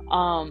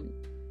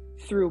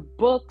through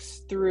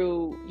books,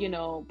 through,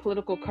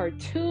 political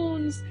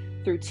cartoons,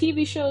 through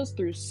TV shows,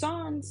 through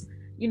songs.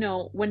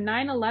 When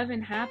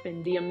 9/11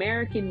 happened, the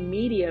American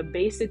media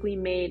basically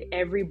made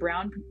every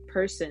brown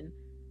person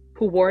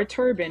who wore a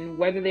turban,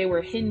 whether they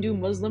were Hindu,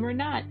 Muslim or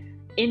not,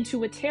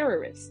 into a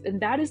terrorist. And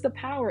that is the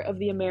power of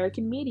the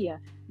American media.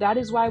 That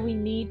is why we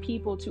need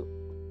people to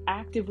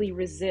actively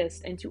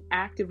resist and to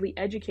actively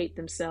educate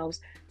themselves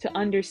to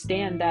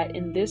understand that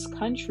in this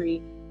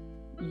country,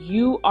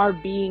 you are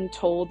being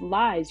told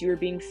lies. You are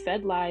being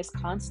fed lies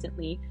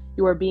constantly.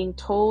 You are being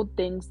told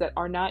things that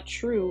are not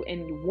true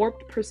and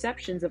warped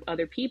perceptions of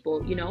other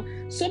people.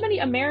 So many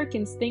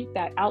Americans think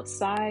that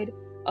outside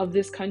of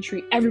this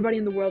country, everybody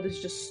in the world is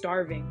just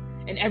starving.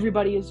 And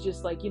everybody is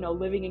just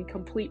living in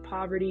complete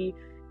poverty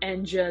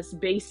and just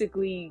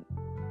basically,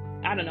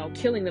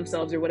 killing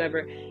themselves or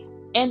whatever.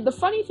 And the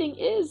funny thing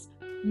is,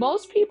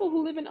 most people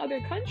who live in other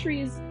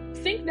countries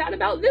think that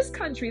about this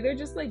country. They're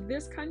just like,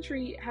 this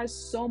country has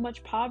so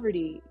much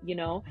poverty,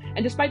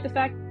 And despite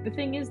the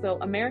thing is though,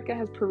 America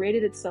has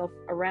paraded itself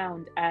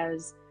around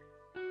as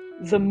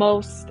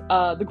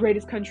the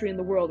greatest country in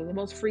the world, or the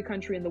most free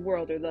country in the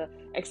world, or the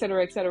et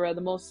cetera,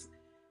 the most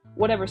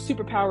whatever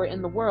superpower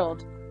in the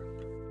world.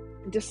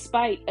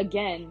 Despite,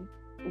 again,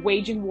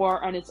 waging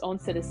war on its own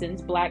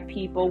citizens, Black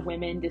people,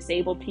 women,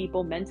 disabled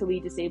people, mentally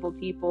disabled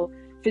people,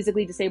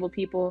 physically disabled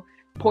people,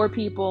 poor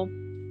people,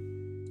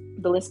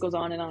 the list goes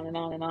on and on and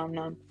on and on and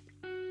on.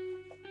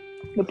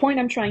 The point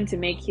I'm trying to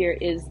make here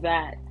is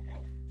that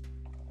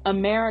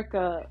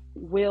America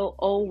will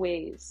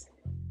always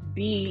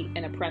be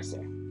an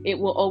oppressor. It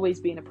will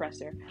always be an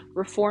oppressor.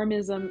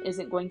 Reformism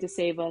isn't going to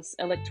save us.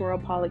 Electoral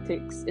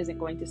politics isn't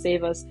going to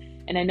save us.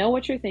 And I know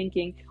what you're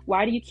thinking.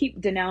 Why do you keep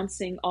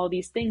denouncing all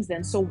these things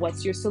then? So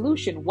what's your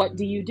solution? What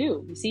do you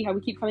do? You see how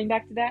we keep coming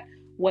back to that?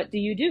 What do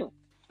you do?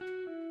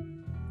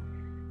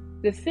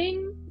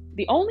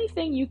 The only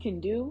thing you can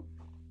do,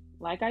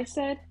 like I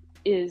said,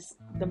 is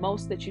the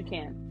most that you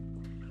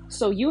can.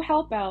 So you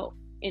help out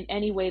in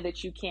any way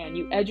that you can.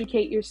 You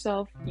educate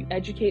yourself, you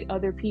educate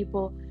other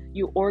people,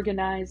 you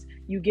organize,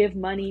 you give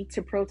money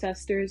to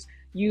protesters.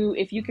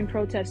 If you can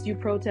protest, you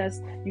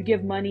protest. You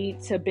give money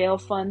to bail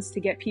funds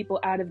to get people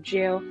out of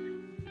jail.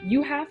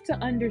 You have to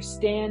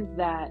understand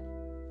that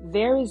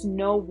there is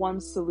no one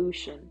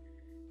solution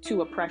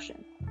to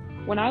oppression.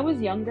 When I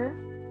was younger,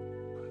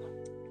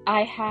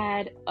 I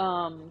had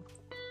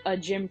a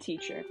gym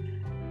teacher.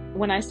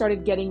 When I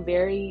started getting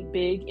very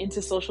big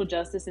into social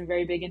justice and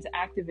very big into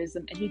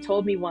activism, and he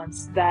told me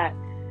once that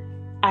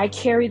I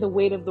carry the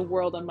weight of the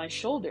world on my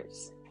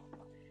shoulders,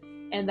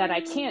 and that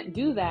I can't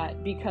do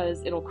that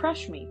because it'll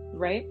crush me,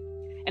 right?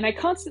 And I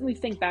constantly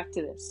think back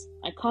to this.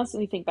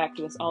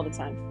 All the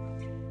time.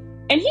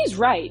 And he's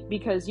right,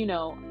 because,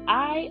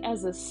 I,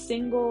 as a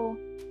single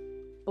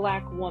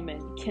Black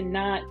woman,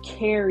 cannot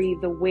carry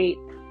the weight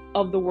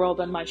of the world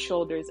on my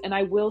shoulders. And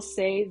I will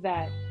say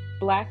that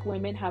Black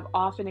women have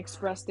often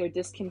expressed their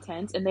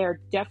discontent, and they are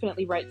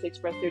definitely right to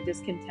express their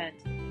discontent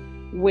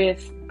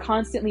with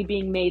constantly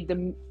being made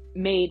the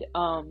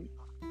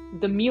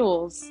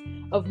mules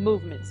of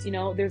movements.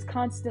 There's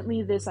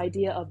constantly this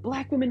idea of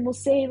Black women will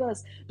save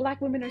us,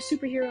 Black women are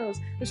superheroes,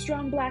 the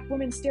strong Black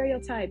woman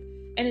stereotype.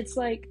 And it's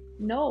like,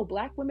 no,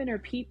 Black women are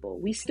people.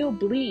 We still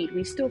bleed,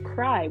 we still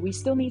cry, we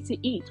still need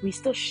to eat, we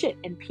still shit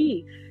and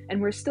pee,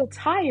 and we're still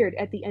tired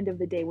at the end of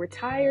the day. We're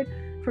tired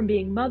from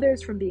being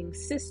mothers, from being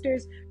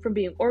sisters, from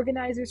being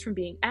organizers, from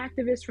being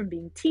activists, from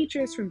being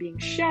teachers, from being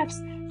chefs,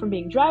 from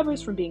being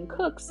drivers, from being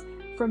cooks,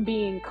 from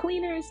being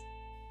cleaners,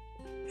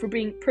 from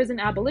being prison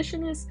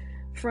abolitionists,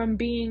 from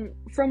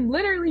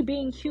literally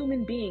being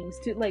human beings,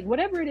 to like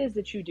whatever it is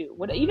that you do,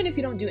 even if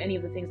you don't do any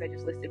of the things I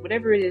just listed,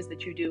 whatever it is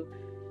that you do,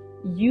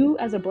 you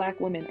as a Black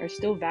woman are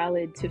still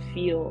valid to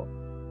feel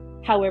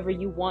however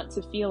you want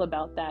to feel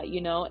about that,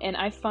 And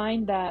I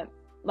find that,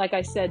 like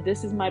I said,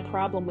 this is my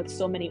problem with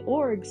so many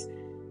orgs.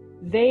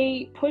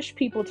 They push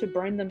people to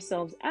burn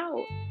themselves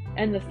out.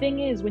 And the thing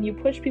is, when you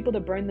push people to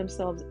burn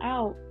themselves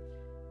out,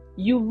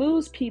 you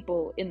lose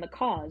people in the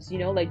cause,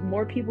 like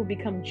more people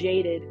become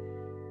jaded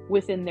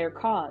within their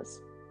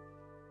cause.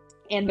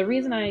 And the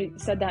reason I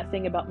said that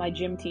thing about my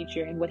gym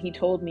teacher and what he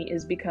told me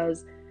is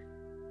because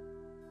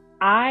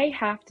I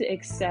have to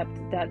accept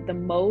that the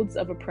modes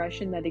of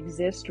oppression that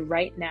exist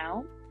right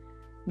now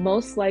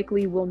most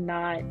likely will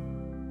not,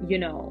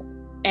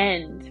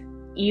 end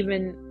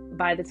even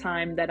by the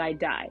time that I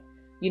die.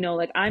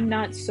 I'm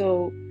not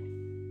so...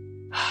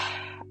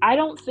 I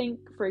don't think,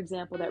 for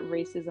example, that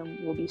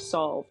racism will be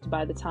solved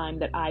by the time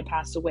that I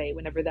pass away,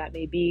 whenever that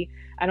may be.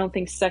 I don't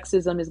think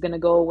sexism is going to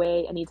go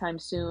away anytime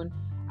soon.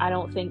 I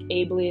don't think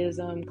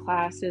ableism,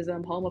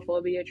 classism,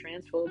 homophobia,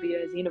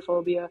 transphobia,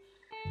 xenophobia,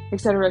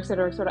 etc.,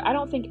 etc., etc. I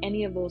don't think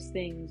any of those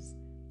things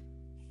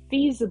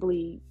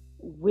feasibly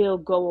will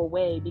go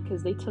away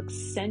because they took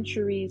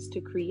centuries to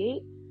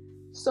create.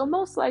 So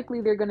most likely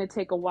they're going to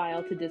take a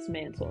while to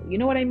dismantle. You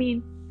know what I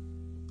mean?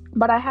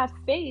 But I have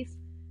faith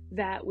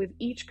that with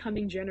each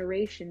coming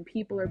generation,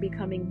 people are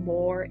becoming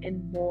more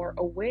and more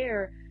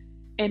aware.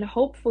 And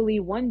hopefully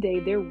one day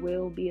there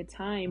will be a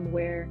time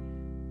where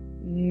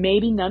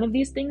maybe none of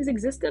these things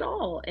exist at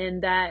all.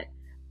 And that,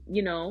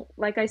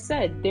 like I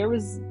said,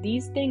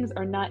 these things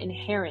are not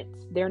inherent.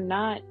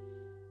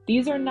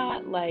 These are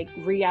not like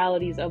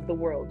realities of the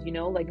world,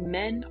 like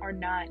men are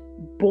not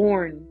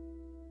born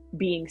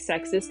being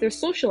sexist. They're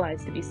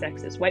socialized to be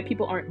sexist. White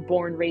people aren't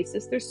born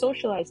racist. They're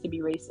socialized to be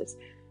racist.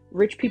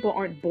 Rich people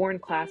aren't born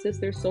classist.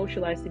 They're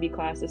socialized to be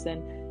classist,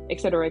 and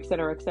et cetera, et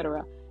cetera, et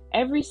cetera.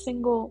 Every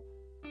single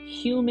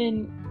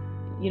human,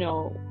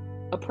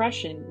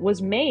 oppression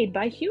was made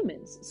by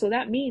humans. So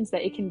that means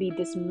that it can be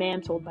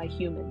dismantled by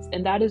humans.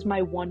 And that is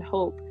my one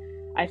hope,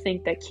 I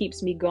think, that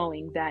keeps me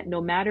going, that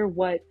no matter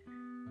what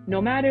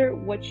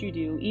you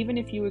do, even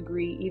if you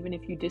agree, even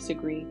if you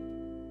disagree,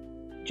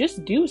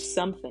 just do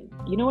something.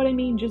 You know what I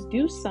mean? Just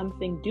do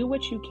something, do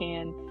what you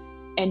can,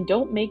 and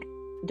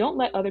don't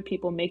let other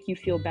people make you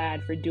feel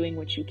bad for doing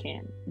what you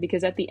can.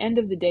 Because at the end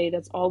of the day,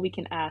 that's all we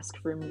can ask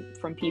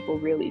from people,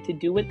 really, to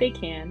do what they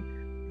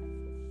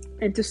can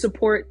and to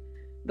support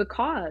the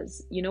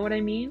cause. You know what I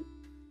mean?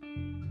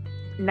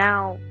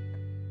 Now,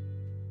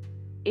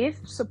 if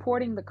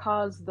supporting the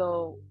cause,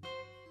 though,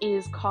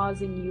 is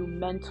causing you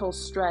mental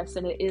stress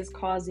and it is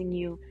causing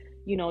you,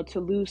 to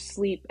lose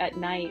sleep at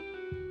night,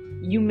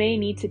 you may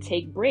need to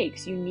take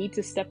breaks. You need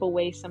to step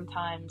away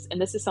sometimes. And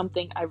this is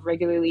something I've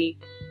regularly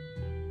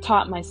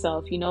taught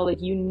myself,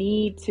 you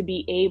need to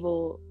be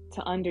able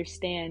to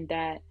understand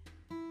that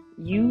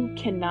you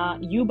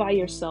by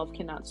yourself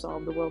cannot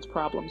solve the world's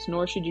problems,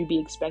 nor should you be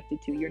expected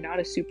to. You're not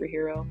a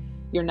superhero.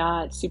 You're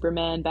not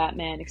Superman,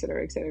 Batman,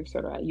 etc., etc.,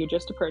 etc. You're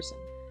just a person.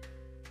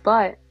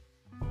 But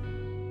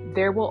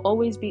there will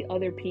always be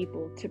other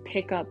people to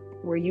pick up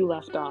where you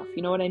left off.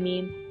 You know what I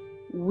mean?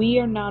 We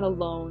are not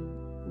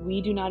alone. We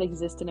do not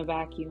exist in a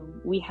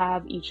vacuum. We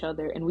have each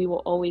other, and we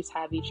will always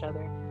have each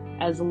other.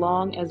 As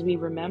long as we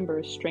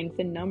remember, strength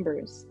in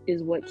numbers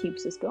is what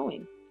keeps us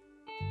going.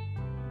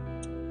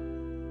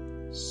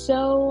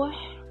 So,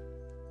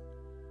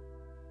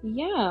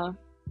 yeah,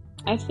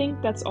 I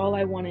think that's all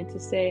I wanted to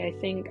say. I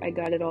think I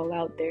got it all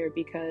out there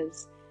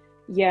because,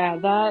 yeah,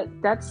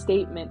 that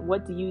statement,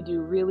 what do you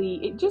do,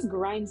 really, it just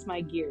grinds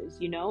my gears,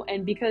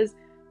 And because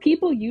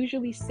people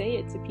usually say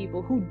it to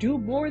people who do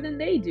more than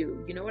they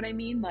do, you know what I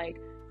mean? Like,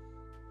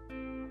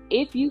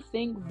 if you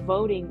think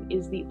voting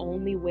is the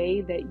only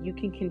way that you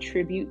can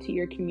contribute to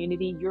your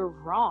community, you're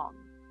wrong.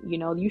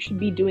 You should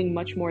be doing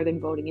much more than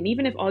voting. And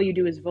even if all you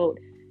do is vote,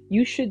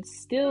 you should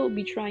still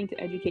be trying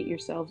to educate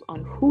yourselves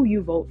on who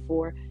you vote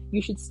for.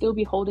 You should still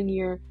be holding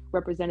your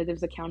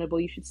representatives accountable.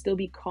 You should still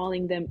be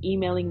calling them,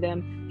 emailing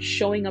them,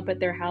 showing up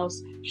at their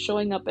house,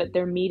 showing up at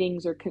their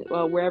meetings or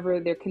wherever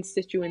their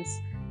constituents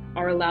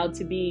are allowed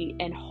to be,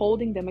 and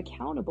holding them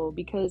accountable.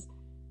 Because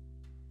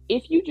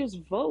if you just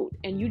vote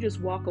and you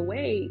just walk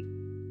away,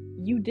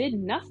 you did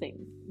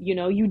nothing.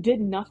 You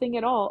did nothing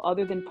at all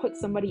other than put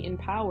somebody in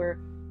power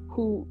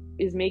who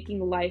is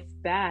making life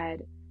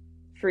bad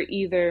for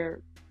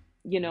either,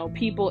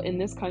 people in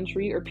this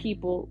country or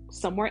people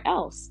somewhere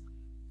else.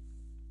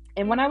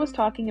 And when I was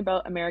talking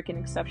about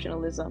American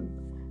exceptionalism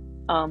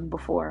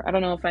before, I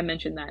don't know if I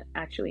mentioned that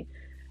actually.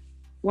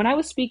 When I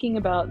was speaking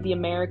about the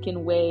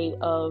American way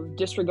of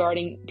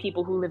disregarding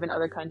people who live in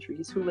other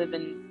countries, who live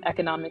in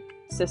economic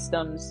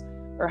systems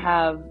or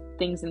have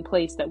things in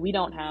place that we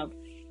don't have,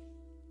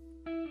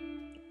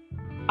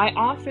 I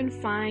often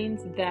find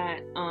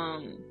that,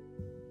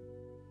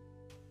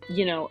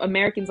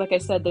 Americans, like I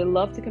said, they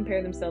love to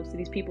compare themselves to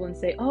these people and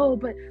say, oh,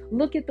 but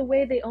look at the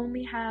way they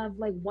only have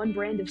like one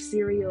brand of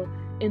cereal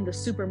in the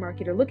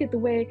supermarket, or look at the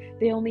way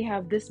they only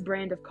have this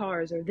brand of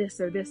cars, or this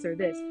or this or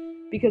this.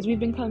 Because we've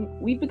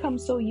become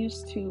so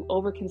used to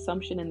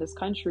overconsumption in this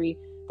country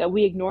that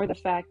we ignore the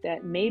fact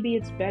that maybe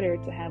it's better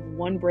to have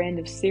one brand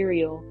of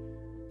cereal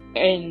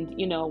and,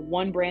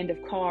 one brand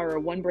of car or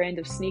one brand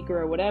of sneaker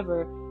or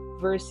whatever,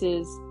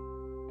 versus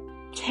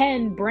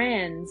 10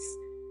 brands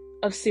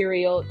of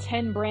cereal,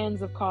 10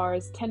 brands of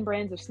cars, 10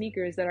 brands of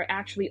sneakers that are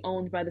actually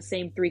owned by the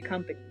same 3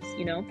 companies.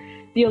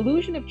 The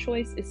illusion of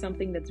choice is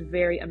something that's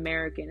very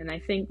American, and I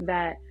think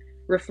that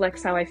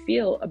reflects how I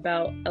feel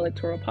about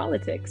electoral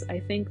politics. I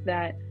think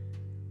that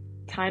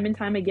time and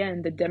time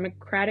again, the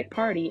Democratic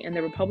Party and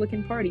the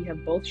Republican Party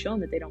have both shown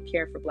that they don't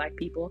care for Black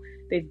people.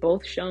 They've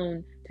both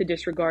shown to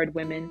disregard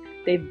women.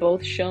 They've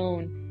both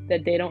shown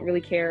that they don't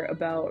really care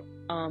about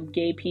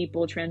gay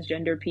people,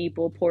 transgender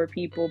people, poor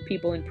people,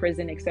 people in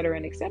prison, etc.,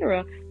 and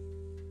etc.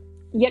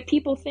 Yet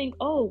people think,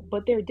 oh,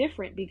 but they're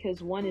different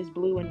because one is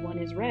blue and one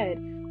is red,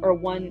 or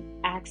one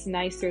acts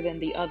nicer than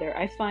the other.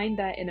 I find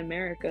that in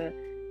America,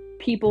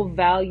 people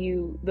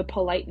value the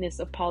politeness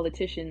of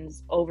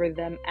politicians over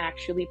them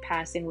actually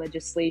passing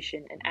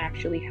legislation and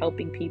actually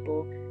helping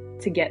people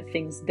to get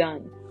things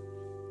done.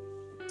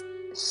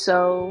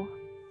 So,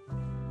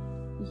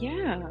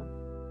 yeah.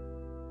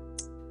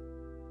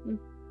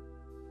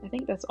 I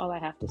think that's all I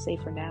have to say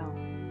for now.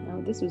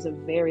 This was a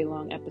very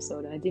long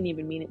episode, and I didn't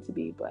even mean it to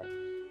be, but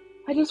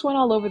I just went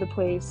all over the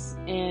place,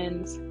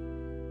 and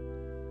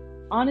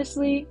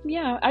honestly,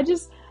 yeah, I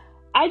just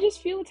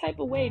feel a type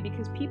of way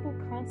because people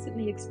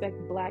constantly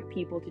expect Black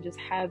people to just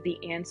have the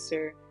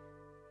answer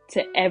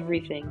to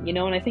everything,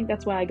 and I think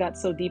that's why I got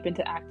so deep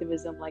into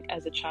activism, like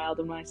as a child,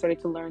 and when I started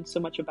to learn so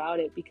much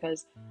about it,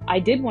 because I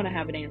did want to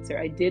have an answer.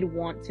 I did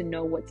want to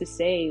know what to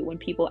say when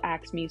people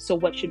asked me, so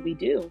what should we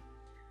do?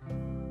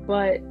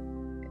 But,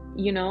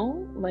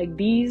 like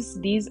these,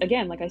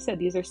 again, like I said,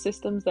 these are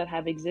systems that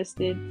have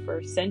existed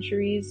for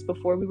centuries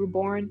before we were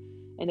born,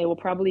 and they will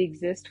probably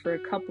exist for a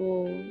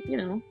couple,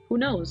 who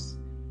knows?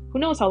 Who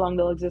knows how long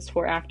they'll exist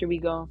for after we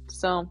go.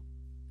 So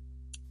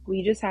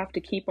we just have to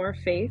keep our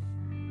faith.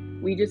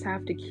 We just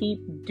have to keep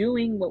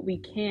doing what we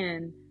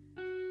can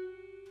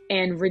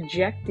and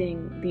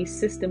rejecting these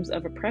systems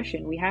of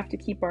oppression. We have to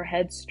keep our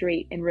heads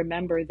straight and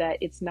remember that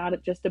it's not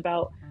just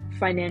about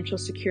financial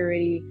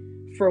security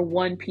for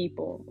one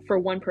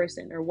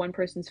person or one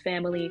person's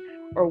family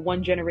or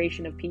one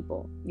generation of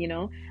people.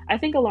 I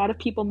think a lot of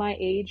people my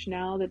age,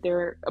 now that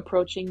they're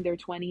approaching their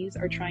 20s,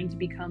 are trying to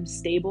become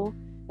stable,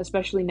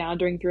 especially now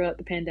throughout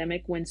the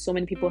pandemic, when so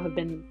many people have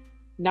been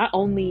not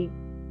only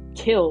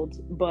killed,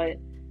 but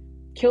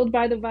killed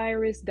by the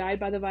virus, died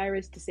by the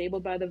virus,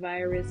 disabled by the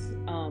virus,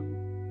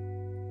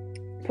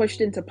 pushed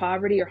into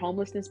poverty or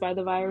homelessness by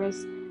the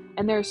virus.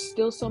 And there's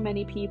still so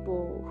many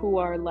people who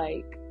are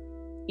like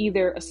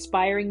either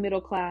aspiring middle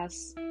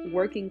class,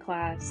 working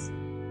class,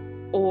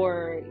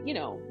 or,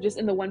 just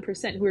in the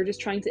 1% who are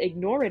just trying to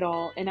ignore it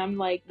all. And I'm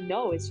like,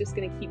 no, it's just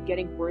going to keep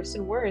getting worse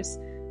and worse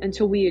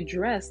until we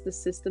address the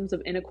systems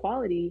of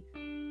inequality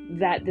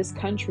that this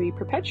country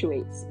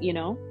perpetuates,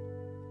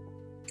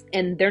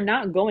 and they're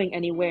not going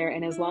anywhere.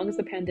 And as long as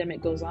the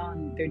pandemic goes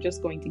on, they're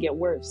just going to get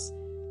worse.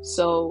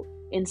 So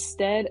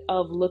instead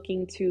of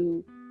looking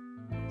to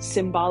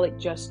symbolic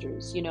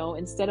gestures,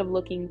 instead of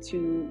looking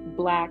to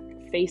Black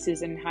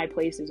faces in high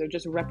places or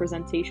just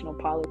representational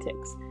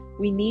politics,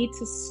 we need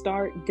to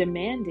start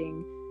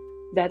demanding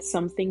that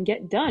something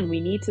get done. We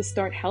need to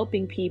start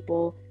helping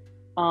people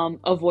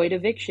avoid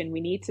eviction. We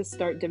need to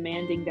start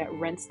demanding that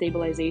rent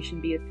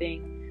stabilization be a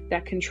thing,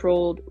 that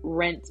controlled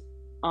rent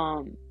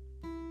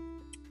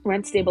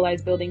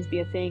stabilized buildings be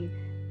a thing,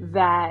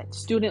 that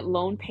student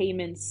loans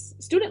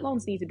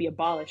need to be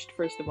abolished.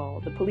 First of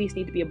all, the police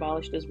need to be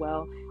abolished as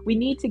well. We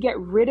need to get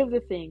rid of the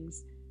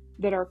things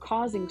that are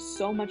causing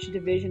so much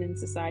division in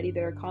society,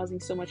 that are causing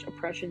so much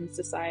oppression in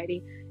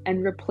society,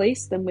 and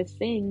replace them with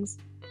things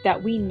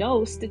that we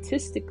know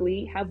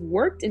statistically have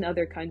worked in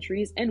other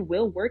countries and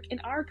will work in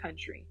our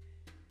country.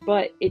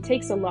 But it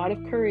takes a lot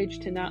of courage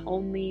to not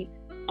only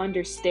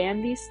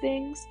understand these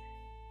things,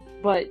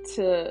 but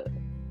to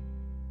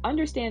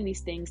understand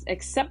these things,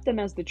 accept them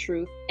as the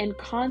truth, and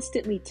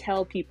constantly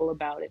tell people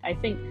about it. I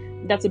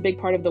think that's a big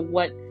part of the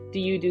what do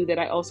you do that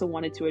I also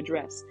wanted to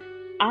address.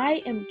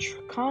 I am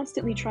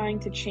constantly trying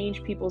to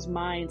change people's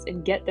minds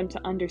and get them to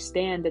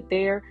understand that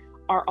there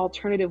are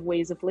alternative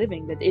ways of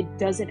living, that it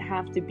doesn't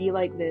have to be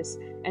like this,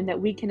 and that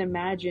we can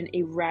imagine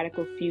a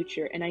radical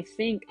future. And I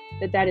think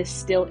that that is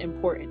still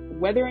important.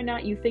 Whether or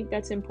not you think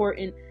that's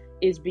important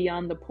is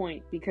beyond the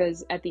point,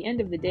 because at the end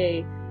of the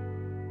day,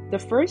 the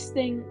first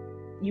thing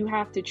you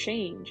have to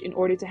change in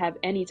order to have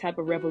any type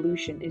of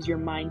revolution is your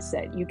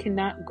mindset. You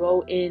cannot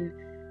go in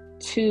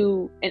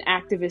to an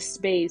activist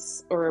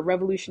space or a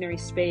revolutionary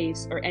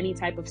space or any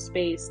type of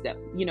space that,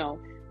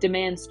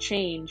 demands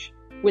change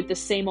with the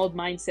same old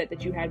mindset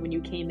that you had when you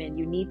came in.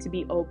 You need to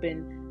be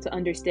open to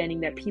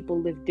understanding that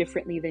people live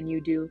differently than you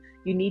do.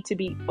 You need to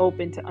be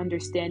open to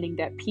understanding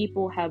that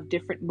people have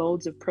different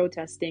modes of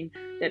protesting,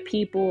 that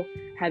people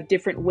have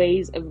different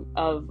ways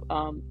of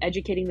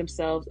educating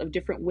themselves, of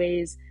different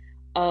ways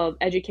of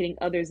educating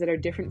others that are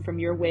different from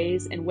your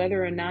ways, and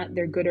whether or not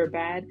they're good or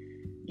bad,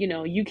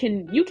 you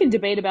can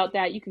debate about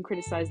that, you can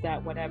criticize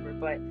that, whatever,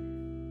 but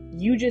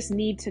you just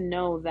need to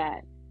know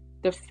that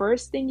the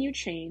first thing you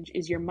change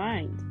is your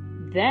mind.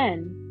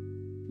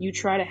 Then you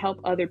try to help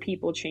other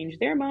people change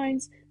their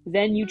minds.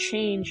 Then you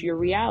change your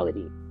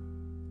reality.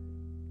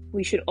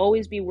 We should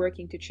always be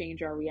working to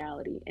change our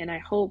reality. And I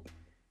hope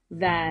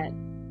that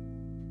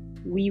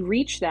we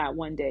reach that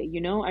one day.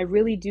 I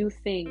really do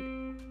think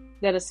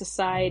that a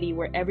society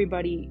where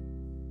everybody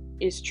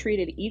is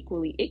treated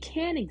equally, it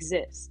can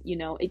exist.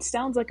 It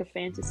sounds like a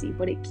fantasy,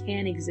 but it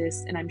can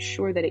exist. And I'm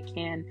sure that it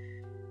can.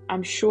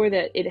 I'm sure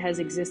that it has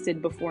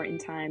existed before in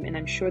time, and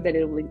I'm sure that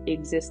it will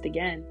exist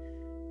again.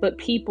 But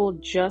people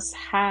just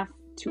have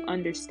to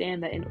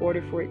understand that in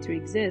order for it to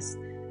exist,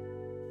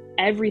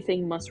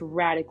 everything must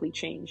radically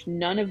change.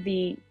 None of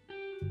the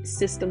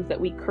systems that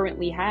we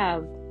currently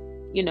have,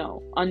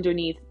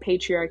 underneath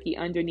patriarchy,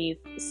 underneath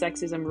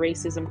sexism,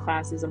 racism,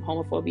 classism,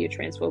 homophobia,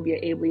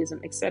 transphobia,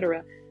 ableism,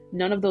 etc.,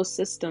 none of those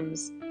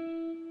systems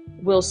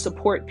will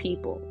support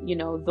people.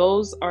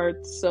 Those are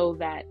so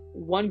that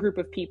one group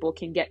of people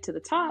can get to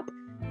the top,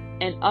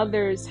 and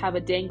others have a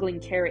dangling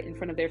carrot in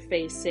front of their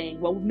face saying,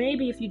 well,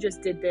 maybe if you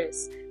just did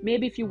this,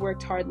 maybe if you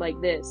worked hard like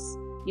this.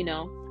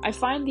 I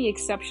find the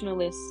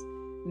exceptionalist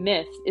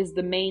myth is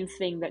the main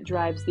thing that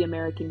drives the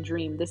American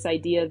dream. This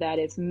idea that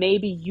if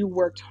maybe you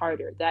worked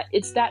harder, that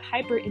it's that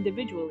hyper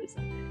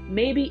individualism.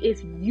 Maybe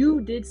if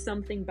you did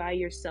something by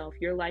yourself,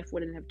 your life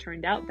wouldn't have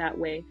turned out that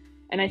way.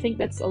 And I think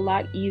that's a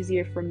lot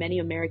easier for many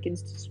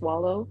Americans to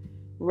swallow,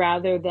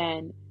 rather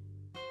than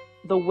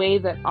the way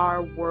that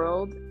our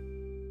world,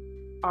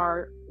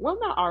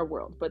 not our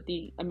world, but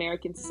the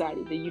American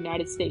society, the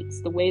United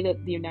States, the way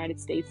that the United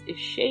States is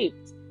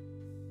shaped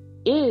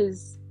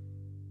is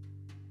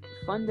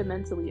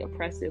fundamentally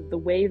oppressive. The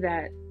way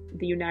that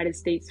the United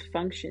States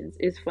functions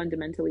is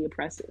fundamentally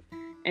oppressive.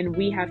 And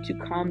we have to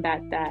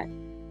combat that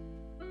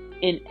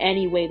in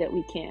any way that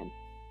we can.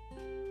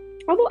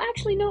 Although,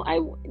 actually, no,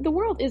 the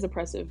world is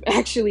oppressive.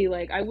 Actually,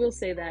 I will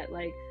say that,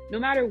 no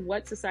matter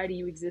what society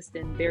you exist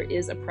in, there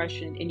is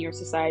oppression in your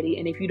society.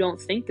 And if you don't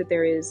think that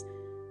there is,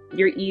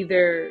 you're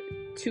either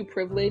too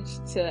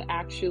privileged to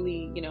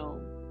actually,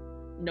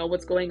 know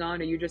what's going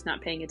on, or you're just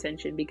not paying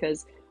attention,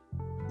 because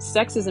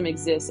sexism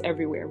exists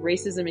everywhere.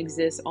 Racism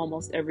exists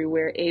almost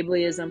everywhere.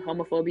 Ableism,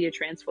 homophobia,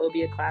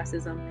 transphobia,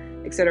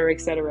 classism, etc.,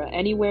 etc.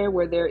 Anywhere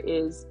where there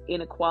is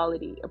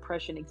inequality,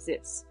 oppression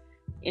exists.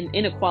 And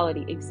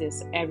inequality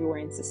exists everywhere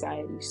in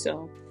society.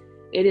 So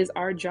it is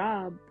our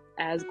job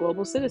as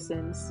global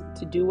citizens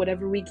to do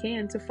whatever we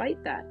can to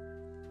fight that.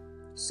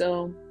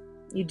 So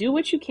you do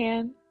what you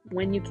can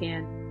when you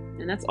can,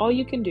 and that's all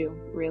you can do,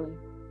 really.